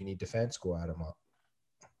 if you need defense, go add him up.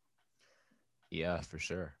 Yeah, for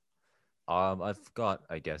sure. I've got,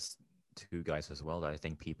 I guess, 2 guys as well that I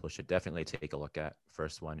think people should definitely take a look at.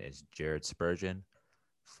 First one is Jared Spurgeon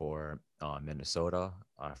for Minnesota.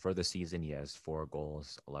 For the season, he has 4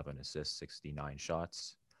 goals, 11 assists, 69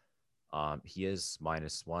 shots. He is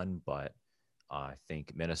 -1, but I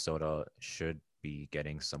think Minnesota should be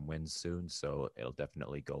getting some wins soon, so it'll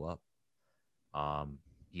definitely go up.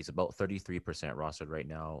 He's about 33% rostered right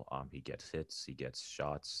now. He gets hits, he gets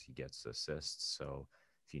shots, he gets assists. So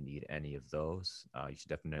if you need any of those, you should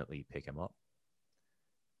definitely pick him up.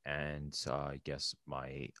 And I guess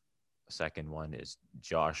my second one is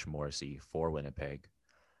Josh Morrissey for Winnipeg.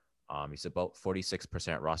 He's about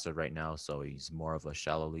 46% rostered right now, so he's more of a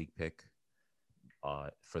shallow league pick.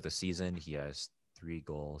 For the season, he has 3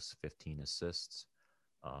 goals, 15 assists,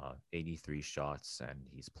 83 shots, and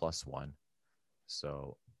he's +1.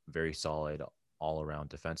 So very solid all around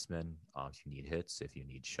defenseman. If you need hits, if you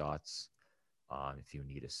need shots, if you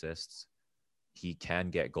need assists, he can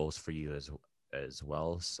get goals for you as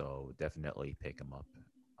well. So definitely pick him up,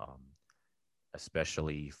 um,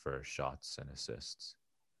 especially for shots and assists.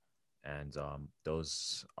 And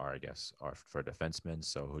those are, I guess, are for defensemen.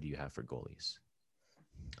 So who do you have for goalies?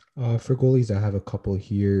 For goalies, I have a couple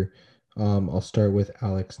here. I'll start with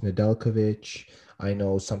Alex Nedeljkovic. I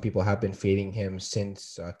know some people have been fading him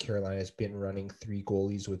since Carolina's been running 3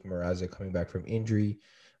 goalies with Mrazek coming back from injury,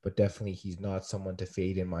 but definitely he's not someone to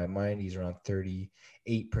fade in my mind. He's around 38%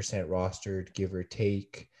 rostered, give or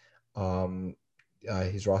take. Um,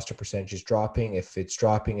 his roster percentage is dropping. If it's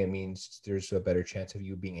dropping, it means there's a better chance of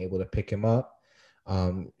you being able to pick him up.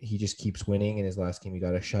 He just keeps winning. In his last game, he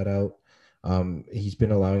got a shutout. He's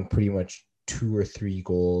been allowing pretty much 2 or 3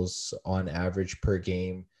 goals on average per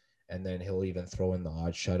game, and then he'll even throw in the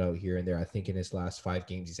odd shutout here and there. I think in his last 5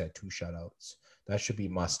 games, he's had 2 shutouts. That should be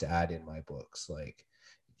must add in my books. Like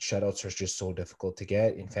shutouts are just so difficult to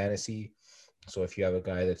get in fantasy. So if you have a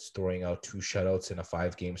guy that's throwing out 2 shutouts in a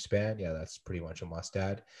 5 game span, yeah, that's pretty much a must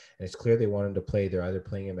add. And it's clear they want him to play. They're either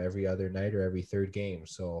playing him every other night or every third game.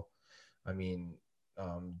 So, I mean,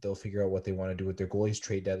 they'll figure out what they want to do with their goalies.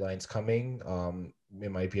 Trade deadline's coming. It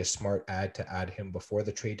might be a smart add to add him before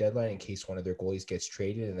the trade deadline in case one of their goalies gets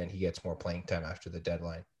traded and then he gets more playing time after the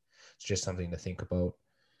deadline. It's just something to think about.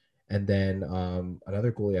 And then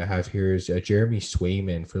another goalie I have here is Jeremy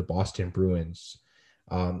Swayman for the Boston Bruins.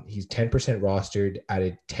 He's 10% rostered,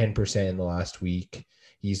 added 10% in the last week.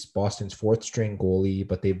 He's Boston's fourth string goalie,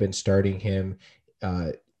 but they've been starting him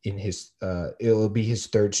uh, in his it'll be his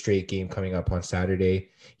third straight game coming up on Saturday.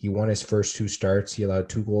 He won his first two starts. He allowed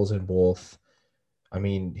 2 goals in both. I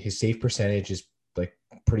mean, his save percentage is like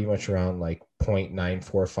pretty much around like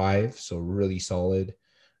 0.945, so really solid.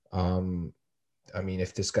 Um, I mean,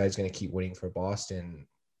 if this guy's going to keep winning for Boston,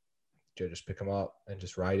 just pick him up and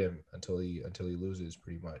just ride him until he loses,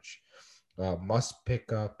 pretty much. Must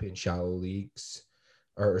pick up in shallow leagues,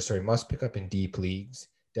 or sorry, must pick up in deep leagues.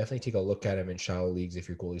 Definitely take a look at him in shallow leagues if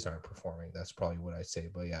your goalies aren't performing. That's probably what I'd say.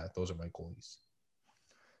 But yeah, those are my goalies.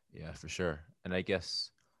 Yeah, for sure. And I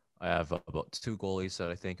guess I have about two goalies that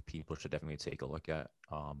I think people should definitely take a look at.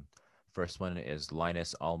 First one is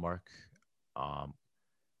Linus Allmark. Um,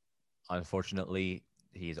 Unfortunately,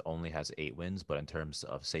 he only has 8 wins, but in terms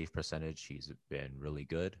of save percentage, he's been really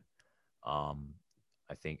good. Um,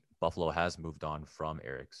 I think Buffalo has moved on from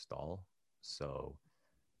Eric Stahl, so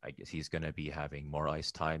I guess he's going to be having more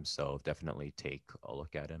ice time. So definitely take a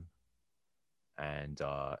look at him. And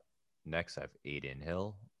next, I have Aiden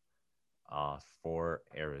Hill for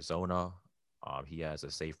Arizona. He has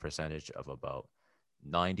a save percentage of about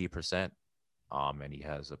 90%, and he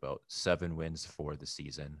has about 7 wins for the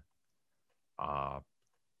season. Uh,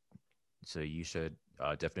 so you should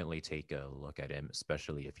definitely take a look at him,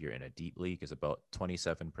 especially if you're in a deep league. Is about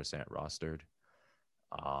 27% rostered.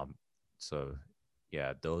 Um, so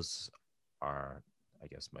yeah, those are, I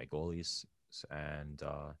guess, my goalies, and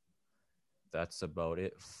that's about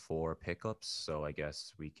it for pickups. So I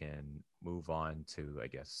guess we can move on to, I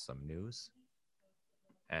guess, some news.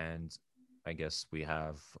 And I guess we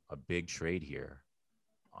have a big trade here.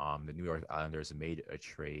 The New York Islanders made a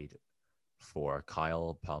trade for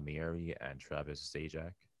Kyle Palmieri and Travis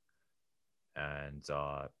Zajac, and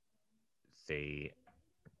they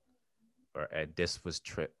this was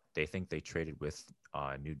they think they traded with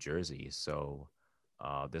New Jersey, so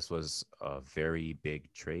this was a very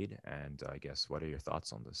big trade. And I guess, what are your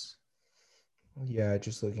thoughts on this? Yeah,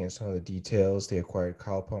 just looking at some of the details, they acquired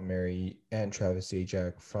Kyle Palmieri and Travis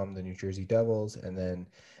Zajac from the New Jersey Devils, and then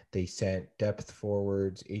they sent depth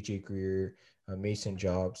forwards AJ Greer, Mason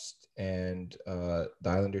Jobst, and the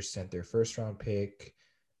Islanders sent their first round pick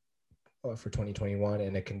for 2021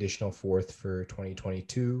 and a conditional fourth for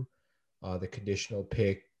 2022. The conditional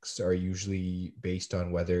picks are usually based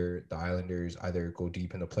on whether the Islanders either go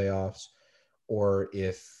deep in the playoffs or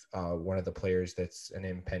if one of the players that's an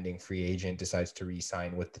impending free agent decides to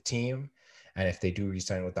re-sign with the team. And if they do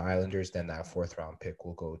re-sign with the Islanders, then that fourth round pick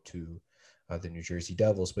will go to the New Jersey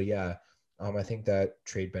Devils. But yeah, I think that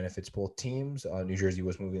trade benefits both teams. New Jersey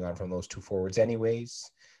was moving on from those two forwards anyways.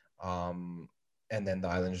 Um, and then the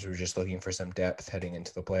Islanders were just looking for some depth heading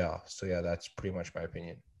into the playoffs. So yeah, that's pretty much my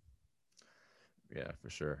opinion. Yeah, for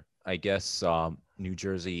sure. I guess New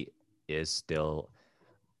Jersey is still,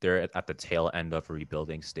 they're at the tail end of a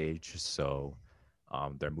rebuilding stage, so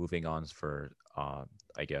they're moving on for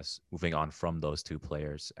I guess moving on from those two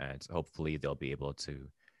players, and hopefully they'll be able to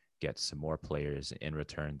get some more players in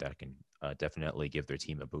return that can definitely give their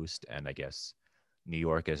team a boost. And I guess New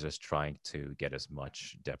York is just trying to get as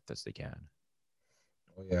much depth as they can.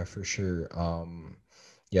 Oh, yeah, for sure.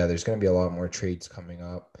 Yeah, there's going to be a lot more trades coming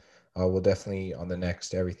up. We'll definitely on the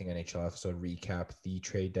next Everything NHL episode recap the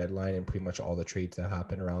trade deadline and pretty much all the trades that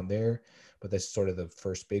happen around there. But this is sort of the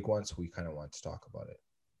first big one, so we kind of want to talk about it.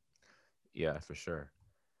 Yeah, for sure.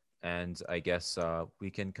 And I guess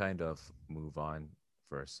we can kind of move on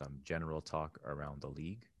for some general talk around the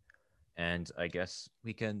league. And I guess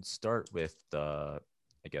we can start with I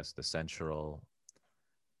guess, the Central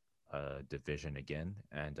Division again.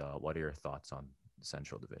 And what are your thoughts on the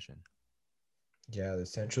Central Division? Yeah, the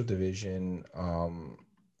Central Division.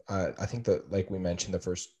 I think that, like we mentioned, the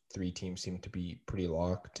first three teams seem to be pretty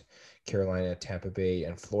locked: Carolina, Tampa Bay,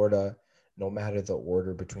 and Florida. No matter the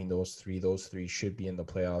order between those three should be in the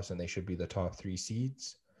playoffs, and they should be the top three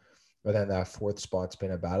seeds. But then that fourth spot's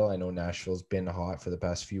been a battle. I know Nashville's been hot for the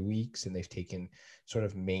past few weeks, and they've taken sort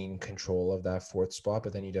of main control of that fourth spot.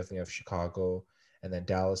 But then you definitely have Chicago, and then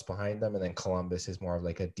Dallas behind them, and then Columbus is more of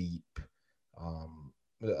like a deep.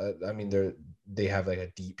 I mean, they have like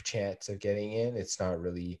a deep chance of getting in. It's not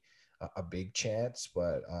really a big chance,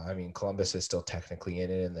 but I mean, Columbus is still technically in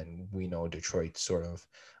it, and then we know Detroit's sort of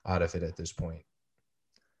out of it at this point.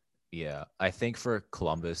 Yeah, I think for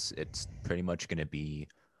Columbus, it's pretty much going to be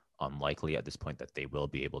unlikely at this point that they will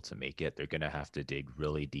be able to make it. They're going to have to dig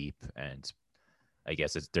really deep, and I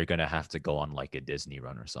guess they're going to have to go on like a Disney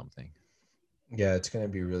run or something. Yeah, it's going to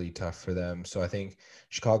be really tough for them. So I think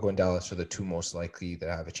Chicago and Dallas are the two most likely that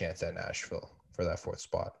have a chance at Nashville for that fourth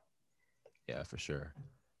spot. Yeah, for sure.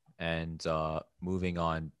 And moving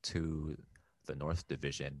on to the North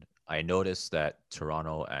Division, I noticed that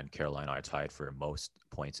Toronto and Carolina are tied for most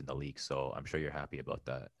points in the league. So I'm sure you're happy about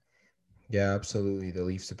that. Yeah, absolutely. The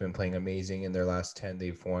Leafs have been playing amazing in their last 10.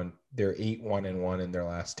 They've won, they're 8-1-1 in their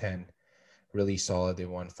last 10. Really solid. They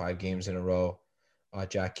won 5 games in a row.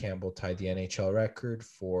 Jack Campbell tied the NHL record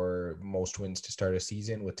for most wins to start a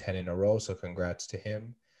season with 10 in a row. So congrats to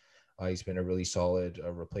him. He's been a really solid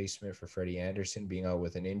replacement for Freddie Anderson being out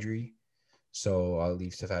with an injury. So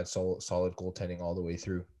Leafs have had solid goaltending all the way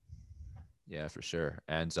through. Yeah, for sure.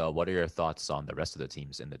 And what are your thoughts on the rest of the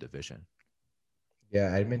teams in the division?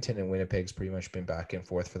 Yeah, Edmonton and Winnipeg's pretty much been back and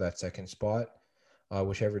forth for that second spot.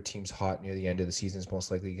 Whichever team's hot near the end of the season is most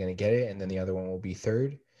likely going to get it, and then the other one will be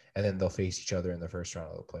third, and then they'll face each other in the first round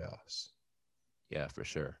of the playoffs. Yeah, for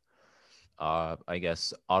sure. I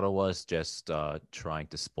guess Ottawa's just trying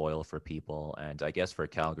to spoil for people, and I guess for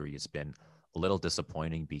Calgary, it's been a little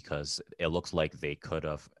disappointing because it looks like they could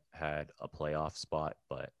have had a playoff spot,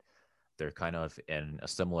 but they're kind of in a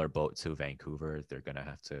similar boat to Vancouver. They're gonna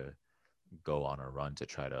have to go on a run to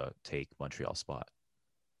try to take Montreal's spot.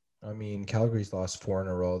 I mean, Calgary's lost 4 in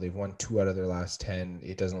a row. They've won 2 out of their last 10.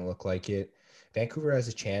 It doesn't look like it. Vancouver has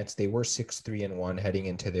a chance. They were 6-3-1 heading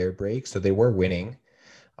into their break, so they were winning.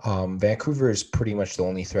 Vancouver is pretty much the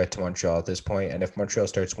only threat to Montreal at this point, and if Montreal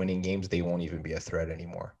starts winning games, they won't even be a threat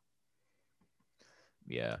anymore.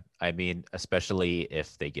 Yeah, I mean, especially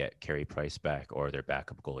if they get Carey Price back or their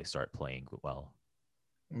backup goalie start playing well.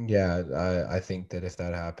 Yeah, I think that if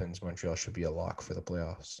that happens, Montreal should be a lock for the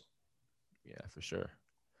playoffs. Yeah, for sure.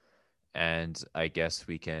 And I guess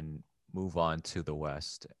we can move on to the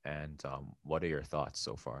West. And what are your thoughts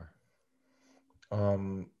so far?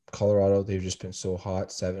 Colorado, they've just been so hot,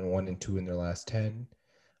 7-1-2 in their last 10.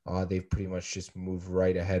 They've pretty much just moved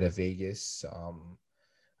right ahead of Vegas.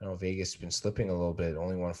 I know Vegas has been slipping a little bit.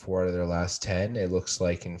 Only won 4 out of their last 10. It looks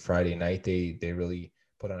like in Friday night they really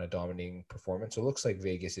put on a dominating performance. So it looks like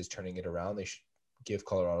Vegas is turning it around. They should give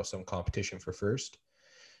Colorado some competition for first.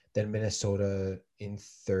 Then Minnesota in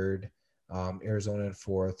third, Arizona in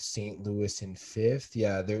fourth, St. Louis in fifth.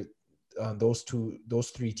 Yeah, they're those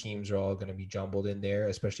three teams are all going to be jumbled in there,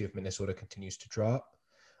 especially if Minnesota continues to drop.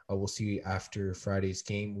 We'll see after Friday's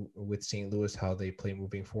game with St. Louis how they play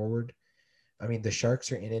moving forward. I mean, the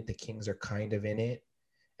Sharks are in it, the Kings are kind of in it,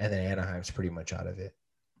 and then Anaheim's pretty much out of it.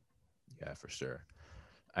 Yeah, for sure.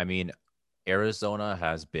 I mean, Arizona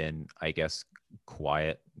has been, I guess,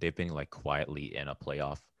 quiet. They've been like quietly in a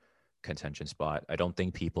playoff contention spot. I don't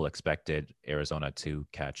think people expected Arizona to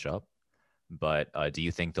catch up, but do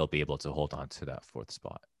you think they'll be able to hold on to that fourth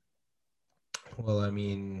spot? Well, I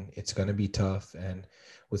mean, it's going to be tough. And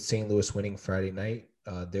with St. Louis winning Friday night,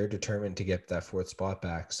 they're determined to get that fourth spot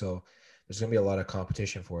back. So there's going to be a lot of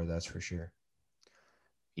competition for it, that's for sure.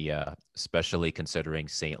 Yeah, especially considering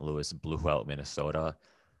St. Louis blew out Minnesota.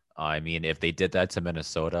 I mean, if they did that to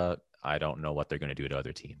Minnesota, I don't know what they're going to do to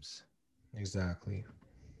other teams. Exactly.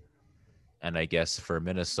 And I guess for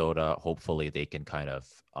Minnesota, hopefully they can kind of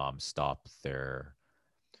stop their.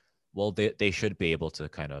 Well, they should be able to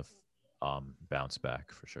kind of bounce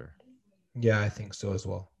back for sure. Yeah, I think so as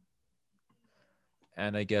well.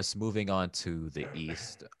 And I guess moving on to the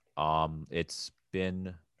East, it's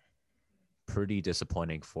been pretty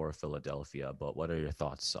disappointing for Philadelphia. But what are your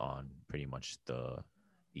thoughts on pretty much the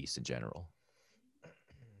East in general?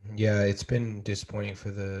 Yeah, it's been disappointing for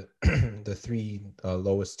the the three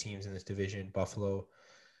lowest teams in this division. Buffalo.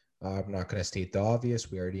 I'm not going to state the obvious.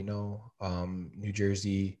 We already know. New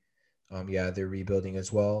Jersey. Yeah, they're rebuilding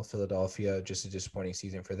as well. Philadelphia, just a disappointing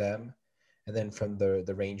season for them. And then from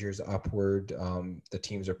the Rangers upward, the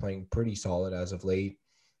teams are playing pretty solid as of late.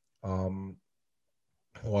 Um,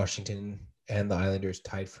 Washington and the Islanders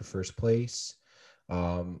tied for first place.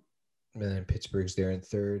 Um, and then Pittsburgh's there in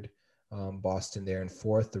third. Boston there in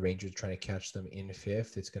fourth. The Rangers trying to catch them in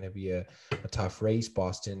fifth. It's going to be a tough race.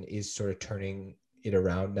 Boston is sort of turning it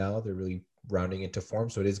around now. They're really rounding into form,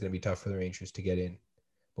 so it is going to be tough for the Rangers to get in.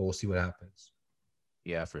 But we'll see what happens.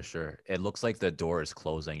 Yeah, for sure. It looks like the door is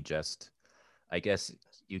closing. Just, I guess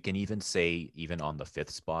you can even say, even on the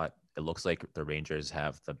fifth spot, it looks like the Rangers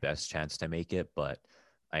have the best chance to make it. But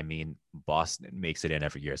I mean, Boston makes it in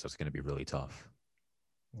every year, so it's going to be really tough.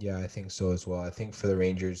 Yeah, I think so as well. I think for the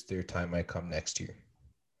Rangers, their time might come next year.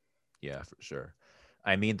 Yeah, for sure.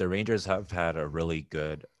 I mean, the Rangers have had a really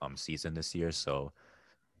good season this year, so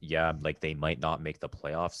yeah, like they might not make the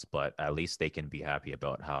playoffs, but at least they can be happy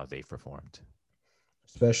about how they performed.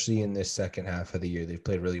 Especially in this second half of the year. They've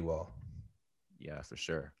played really well. Yeah, for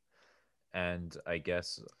sure. And I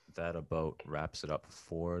guess that about wraps it up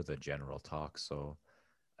for the general talk. So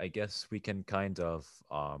I guess we can kind of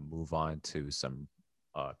move on to some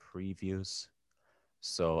previews.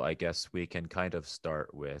 So I guess we can kind of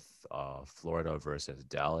start with Florida versus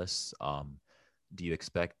Dallas. Do you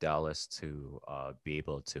expect Dallas to be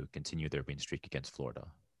able to continue their win streak against Florida?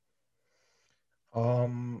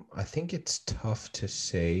 I think it's tough to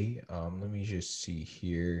say. Let me just see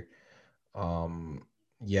here. Um,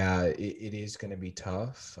 yeah, it is going to be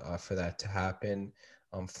tough for that to happen.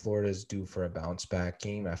 Florida's due for a bounce back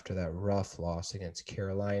game after that rough loss against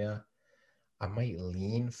Carolina. I might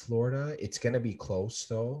lean Florida. It's going to be close,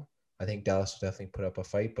 though. I think Dallas will definitely put up a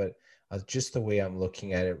fight, but just the way I'm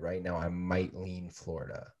looking at it right now, I might lean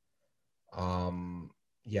Florida. Um,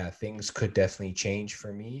 yeah, things could definitely change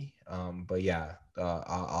for me. But yeah,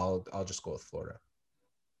 I'll just go with Florida.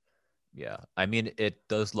 Yeah, I mean, it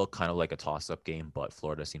does look kind of like a toss-up game, but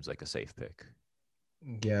Florida seems like a safe pick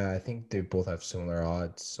Yeah, I think they both have similar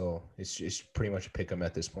odds, so it's pretty much a pick 'em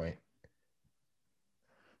at this point.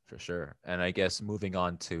 for sure. And I guess moving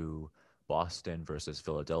on to Boston versus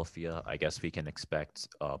Philadelphia, I guess we can expect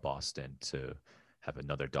Boston to have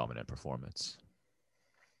another dominant performance.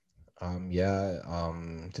 Yeah,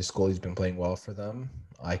 this goalie's been playing well for them.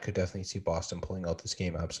 I could definitely see Boston pulling out this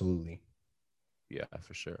game. Absolutely. Yeah,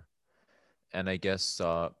 for sure. And I guess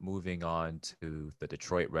moving on to the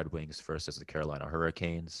Detroit Red Wings versus the Carolina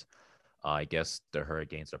Hurricanes, I guess the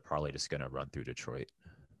Hurricanes are probably just going to run through Detroit.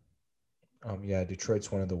 Yeah,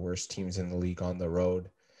 Detroit's one of the worst teams in the league on the road.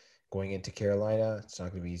 Going into Carolina, it's not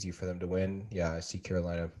going to be easy for them to win. Yeah, I see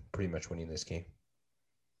Carolina pretty much winning this game.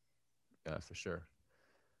 Yeah, for sure.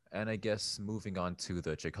 And I guess moving on to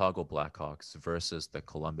the Chicago Blackhawks versus the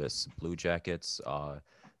Columbus Blue Jackets,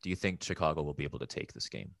 do you think Chicago will be able to take this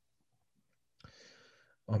game?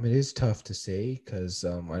 It is tough to say because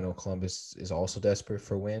I know Columbus is also desperate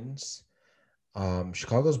for wins.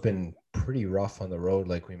 Chicago's been pretty rough on the road,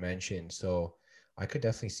 like we mentioned. So I could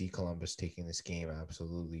definitely see Columbus taking this game.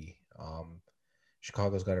 Absolutely.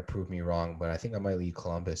 Chicago's got to prove me wrong, but I think I might lead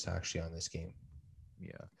Columbus actually on this game.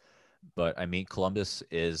 Yeah. But I mean, Columbus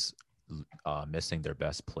is missing their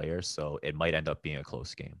best player, so it might end up being a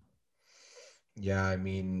close game. Yeah, I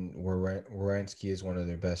mean, Wierenski is one of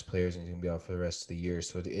their best players and he's going to be out for the rest of the year.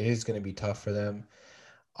 So it is going to be tough for them.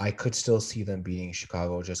 I could still see them beating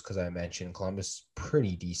Chicago just because I mentioned Columbus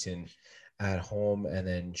pretty decent at home, and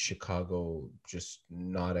then Chicago just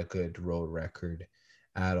not a good road record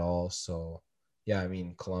at all. So yeah, I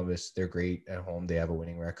mean Columbus, they're great at home. They have a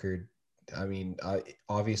winning record. I mean,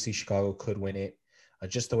 obviously Chicago could win it.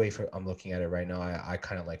 Just the way I'm looking at it right now, I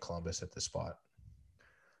kind of like Columbus at the spot.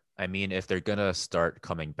 I mean, if they're going to start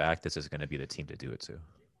coming back, this is going to be the team to do it to.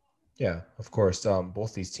 Yeah, of course.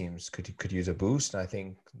 Both these teams could use a boost, and I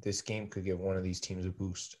think this game could give one of these teams a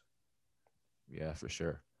boost. Yeah, for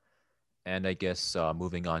sure. And I guess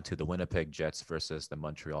moving on to the Winnipeg Jets versus the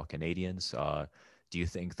Montreal Canadiens, do you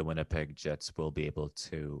think the Winnipeg Jets will be able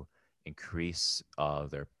to increase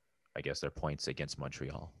I guess, their points against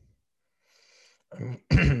Montreal?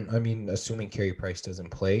 I mean, assuming Carey Price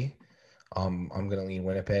doesn't play, I'm gonna lean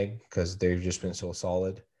Winnipeg because they've just been so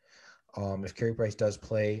solid. If Carey Price does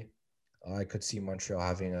play, I could see Montreal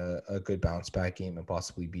having a good bounce back game and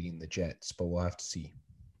possibly beating the Jets, but we'll have to see.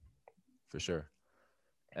 For sure.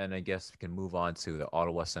 And I guess we can move on to the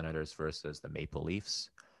Ottawa Senators versus the Maple Leafs.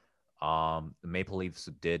 The Maple Leafs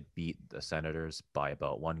did beat the Senators by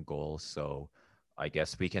about 1 goal, so I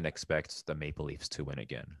guess we can expect the Maple Leafs to win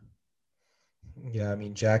again. Yeah, I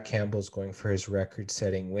mean, Jack Campbell's going for his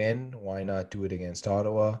record-setting win. Why not do it against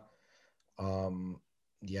Ottawa? Um,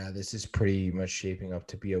 yeah, this is pretty much shaping up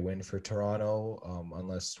to be a win for Toronto,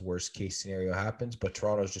 unless worst case scenario happens. But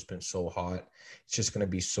Toronto's just been so hot; it's just going to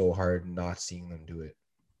be so hard not seeing them do it.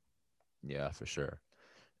 Yeah, for sure.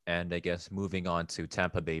 And I guess moving on to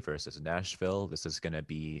Tampa Bay versus Nashville, this is going to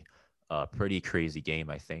be a pretty crazy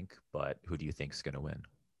game, I think. But who do you think is going to win?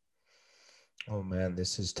 Oh man,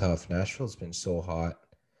 this is tough. Nashville's been so hot.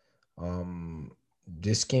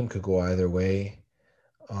 This game could go either way.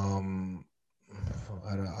 Um,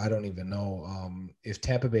 I don't even know. If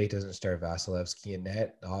Tampa Bay doesn't start Vasilevsky in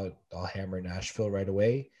net, I'll hammer Nashville right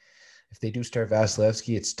away. If they do start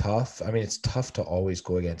Vasilevsky, it's tough. I mean, it's tough to always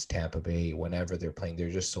go against Tampa Bay whenever they're playing.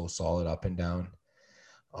 They're just so solid up and down.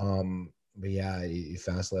 But yeah, if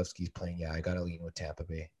Vasilevsky's playing, yeah, I gotta lean with Tampa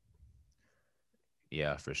Bay.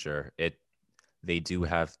 Yeah, for sure. They do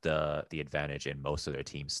have the advantage in most of their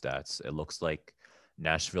team stats. It looks like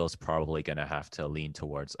Nashville's probably going to have to lean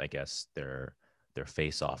towards, I guess, their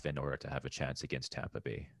face off in order to have a chance against Tampa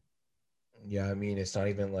Bay. Yeah, I mean, it's not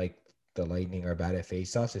even like the Lightning are bad at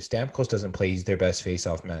faceoffs. If Stamkos doesn't play, he's their best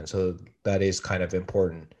faceoff man. So that is kind of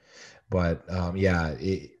important. But yeah,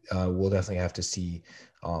 we'll definitely have to see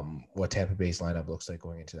what Tampa Bay's lineup looks like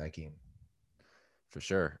going into that game. For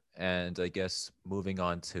sure. And I guess moving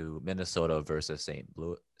on to Minnesota versus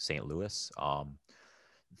St. Louis.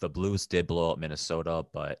 The Blues did blow up Minnesota,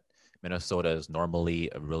 but Minnesota is normally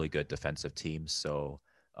a really good defensive team. So,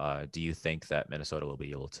 do you think that Minnesota will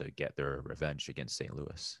be able to get their revenge against St.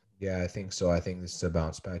 Louis? Yeah, I think so. I think this is a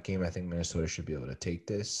bounce back game. I think Minnesota should be able to take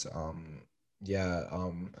this. Yeah,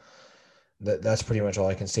 that's pretty much all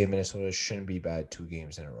I can say. Minnesota shouldn't be bad 2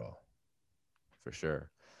 games in a row. For sure.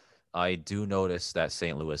 I do notice that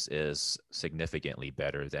St. Louis is significantly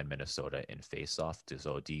better than Minnesota in faceoff.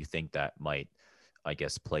 So, do you think that might, I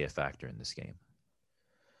guess, play a factor in this game?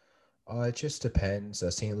 It just depends.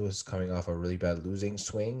 St. Louis is coming off a really bad losing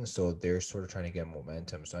swing, so they're sort of trying to get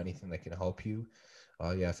momentum. So anything that can help you,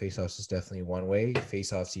 yeah, faceoffs is definitely one way.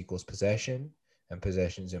 Faceoffs equals possession, and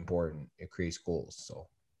possession is important. It creates goals. So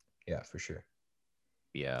yeah, for sure.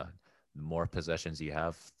 Yeah. The more possessions you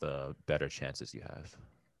have, the better chances you have.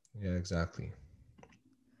 Yeah, exactly.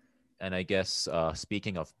 And I guess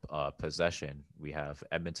speaking of possession, we have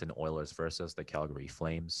Edmonton Oilers versus the Calgary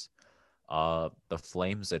Flames. The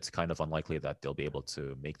Flames, it's kind of unlikely that they'll be able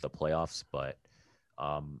to make the playoffs, but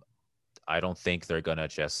um, I don't think they're gonna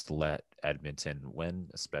just let Edmonton win,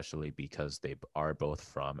 especially because they are both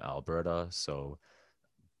from Alberta. So,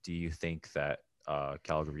 do you think that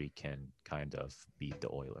Calgary can kind of beat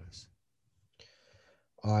the Oilers?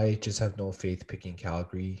 I just have no faith picking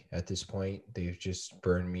Calgary at this point. They've just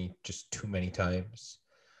burned me just too many times.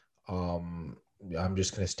 Um, I'm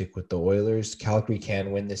just gonna stick with the Oilers. Calgary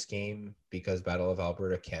can win this game because Battle of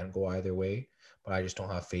Alberta can go either way, but I just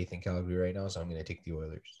don't have faith in Calgary right now, so I'm gonna take the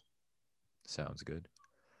Oilers. Sounds good.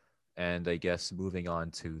 And I guess moving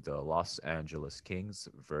on to the Los Angeles Kings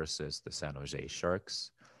versus the San Jose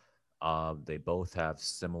Sharks. They both have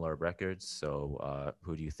similar records. So,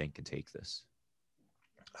 who do you think can take this?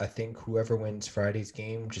 I think whoever wins Friday's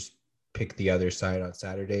game, just pick the other side on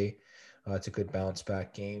Saturday. It's a good bounce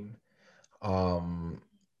back game. Um,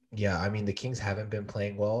 yeah, I mean the Kings haven't been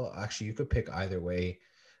playing well. Actually, you could pick either way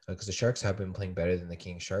because the Sharks have been playing better than the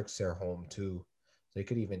Kings. Sharks are home too, so they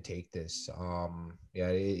could even take this. Yeah,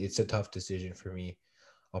 it's a tough decision for me.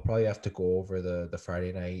 I'll probably have to go over the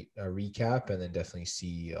Friday night recap and then definitely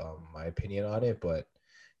see my opinion on it. But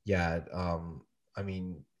yeah, I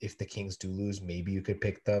mean, if the Kings do lose, maybe you could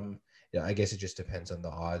pick them. Yeah, I guess it just depends on the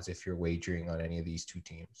odds if you're wagering on any of these two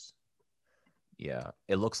teams. Yeah,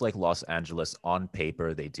 it looks like Los Angeles on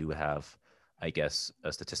paper, they do have, I guess,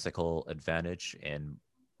 a statistical advantage in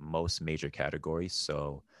most major categories.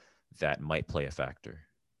 So, that might play a factor.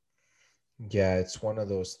 Yeah, it's one of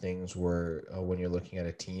those things where when you're looking at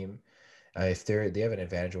a team, if they have an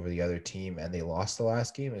advantage over the other team and they lost the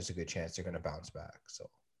last game, there's a good chance they're going to bounce back. So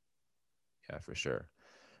Yeah, for sure.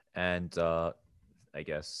 And I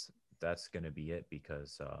guess that's going to be it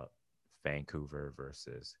because Vancouver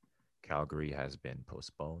versus Calgary has been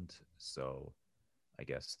postponed. So I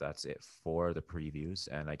guess that's it for the previews.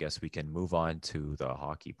 And I guess we can move on to the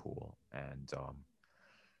hockey pool. And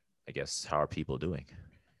I guess, how are people doing?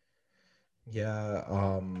 yeah,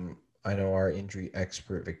 I know our injury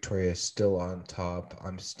expert Victoria is still on top.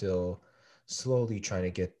 I'm still slowly trying to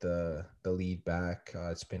get the lead back.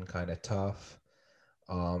 It's been kind of tough.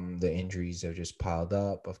 The injuries have just piled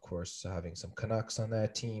up. Of course, having some Canucks on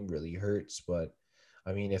that team really hurts. But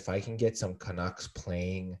I mean, if I can get some Canucks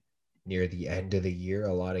playing near the end of the year,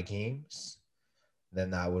 a lot of games, then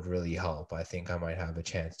that would really help. I think I might have a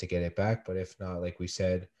chance to get it back. But if not, like we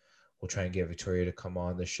said, we'll try and get Victoria to come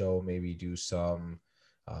on the show, maybe do something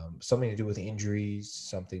to do with injuries,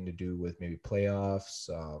 something to do with maybe playoffs.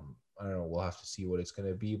 I don't know. We'll have to see what it's going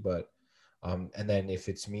to be. But and then if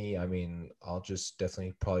it's me, I mean, I'll just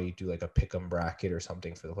definitely probably do like a pick 'em bracket or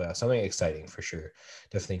something for the playoffs. Something exciting for sure.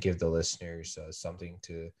 Definitely give the listeners something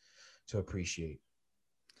to appreciate.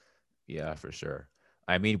 Yeah, for sure.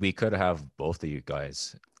 I mean, we could have both of you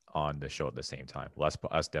guys on the show at the same time. Well,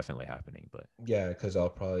 that's definitely happening. But Yeah, because I'll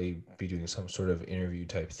probably be doing some sort of interview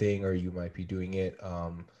type thing, or you might be doing it.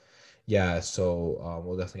 Yeah, so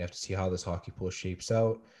we'll definitely have to see how this hockey pool shapes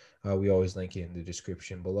out. We always link it in the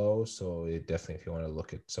description below, so it definitely, if you want to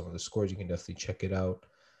look at some of the scores, you can definitely check it out.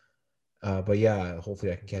 But yeah,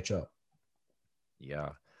 hopefully I can catch up. yeah,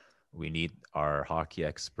 we need our hockey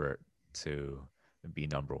expert to be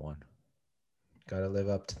number one. Got to live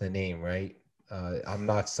up to the name, right? I'm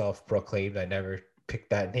not self-proclaimed. I never picked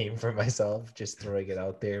that name for myself, just throwing it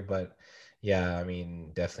out there. But yeah, I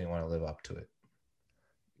mean, definitely want to live up to it.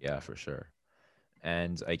 Yeah, for sure.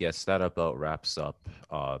 And I guess that about wraps up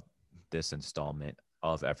this installment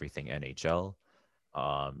of Everything NHL.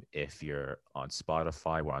 If you're on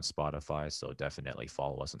Spotify, we're on Spotify, so definitely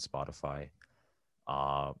follow us on Spotify.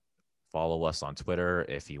 Uh, Follow us on Twitter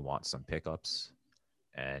if you want some pickups,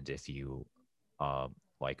 and if you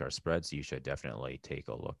like our spreads, you should definitely take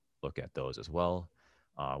a look at those as well.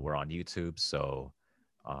 We're on YouTube, so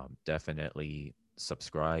definitely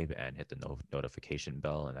subscribe and hit the notification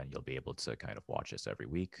bell, and then you'll be able to kind of watch us every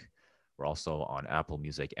week. We're also on Apple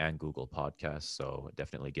Music and Google Podcasts, so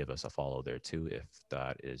definitely give us a follow there too if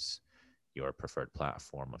that is your preferred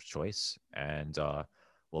platform of choice. And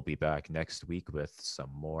we'll be back next week with some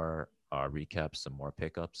more recaps, some more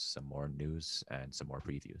pickups, some more news, and some more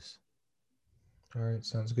previews. All right,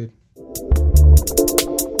 sounds good.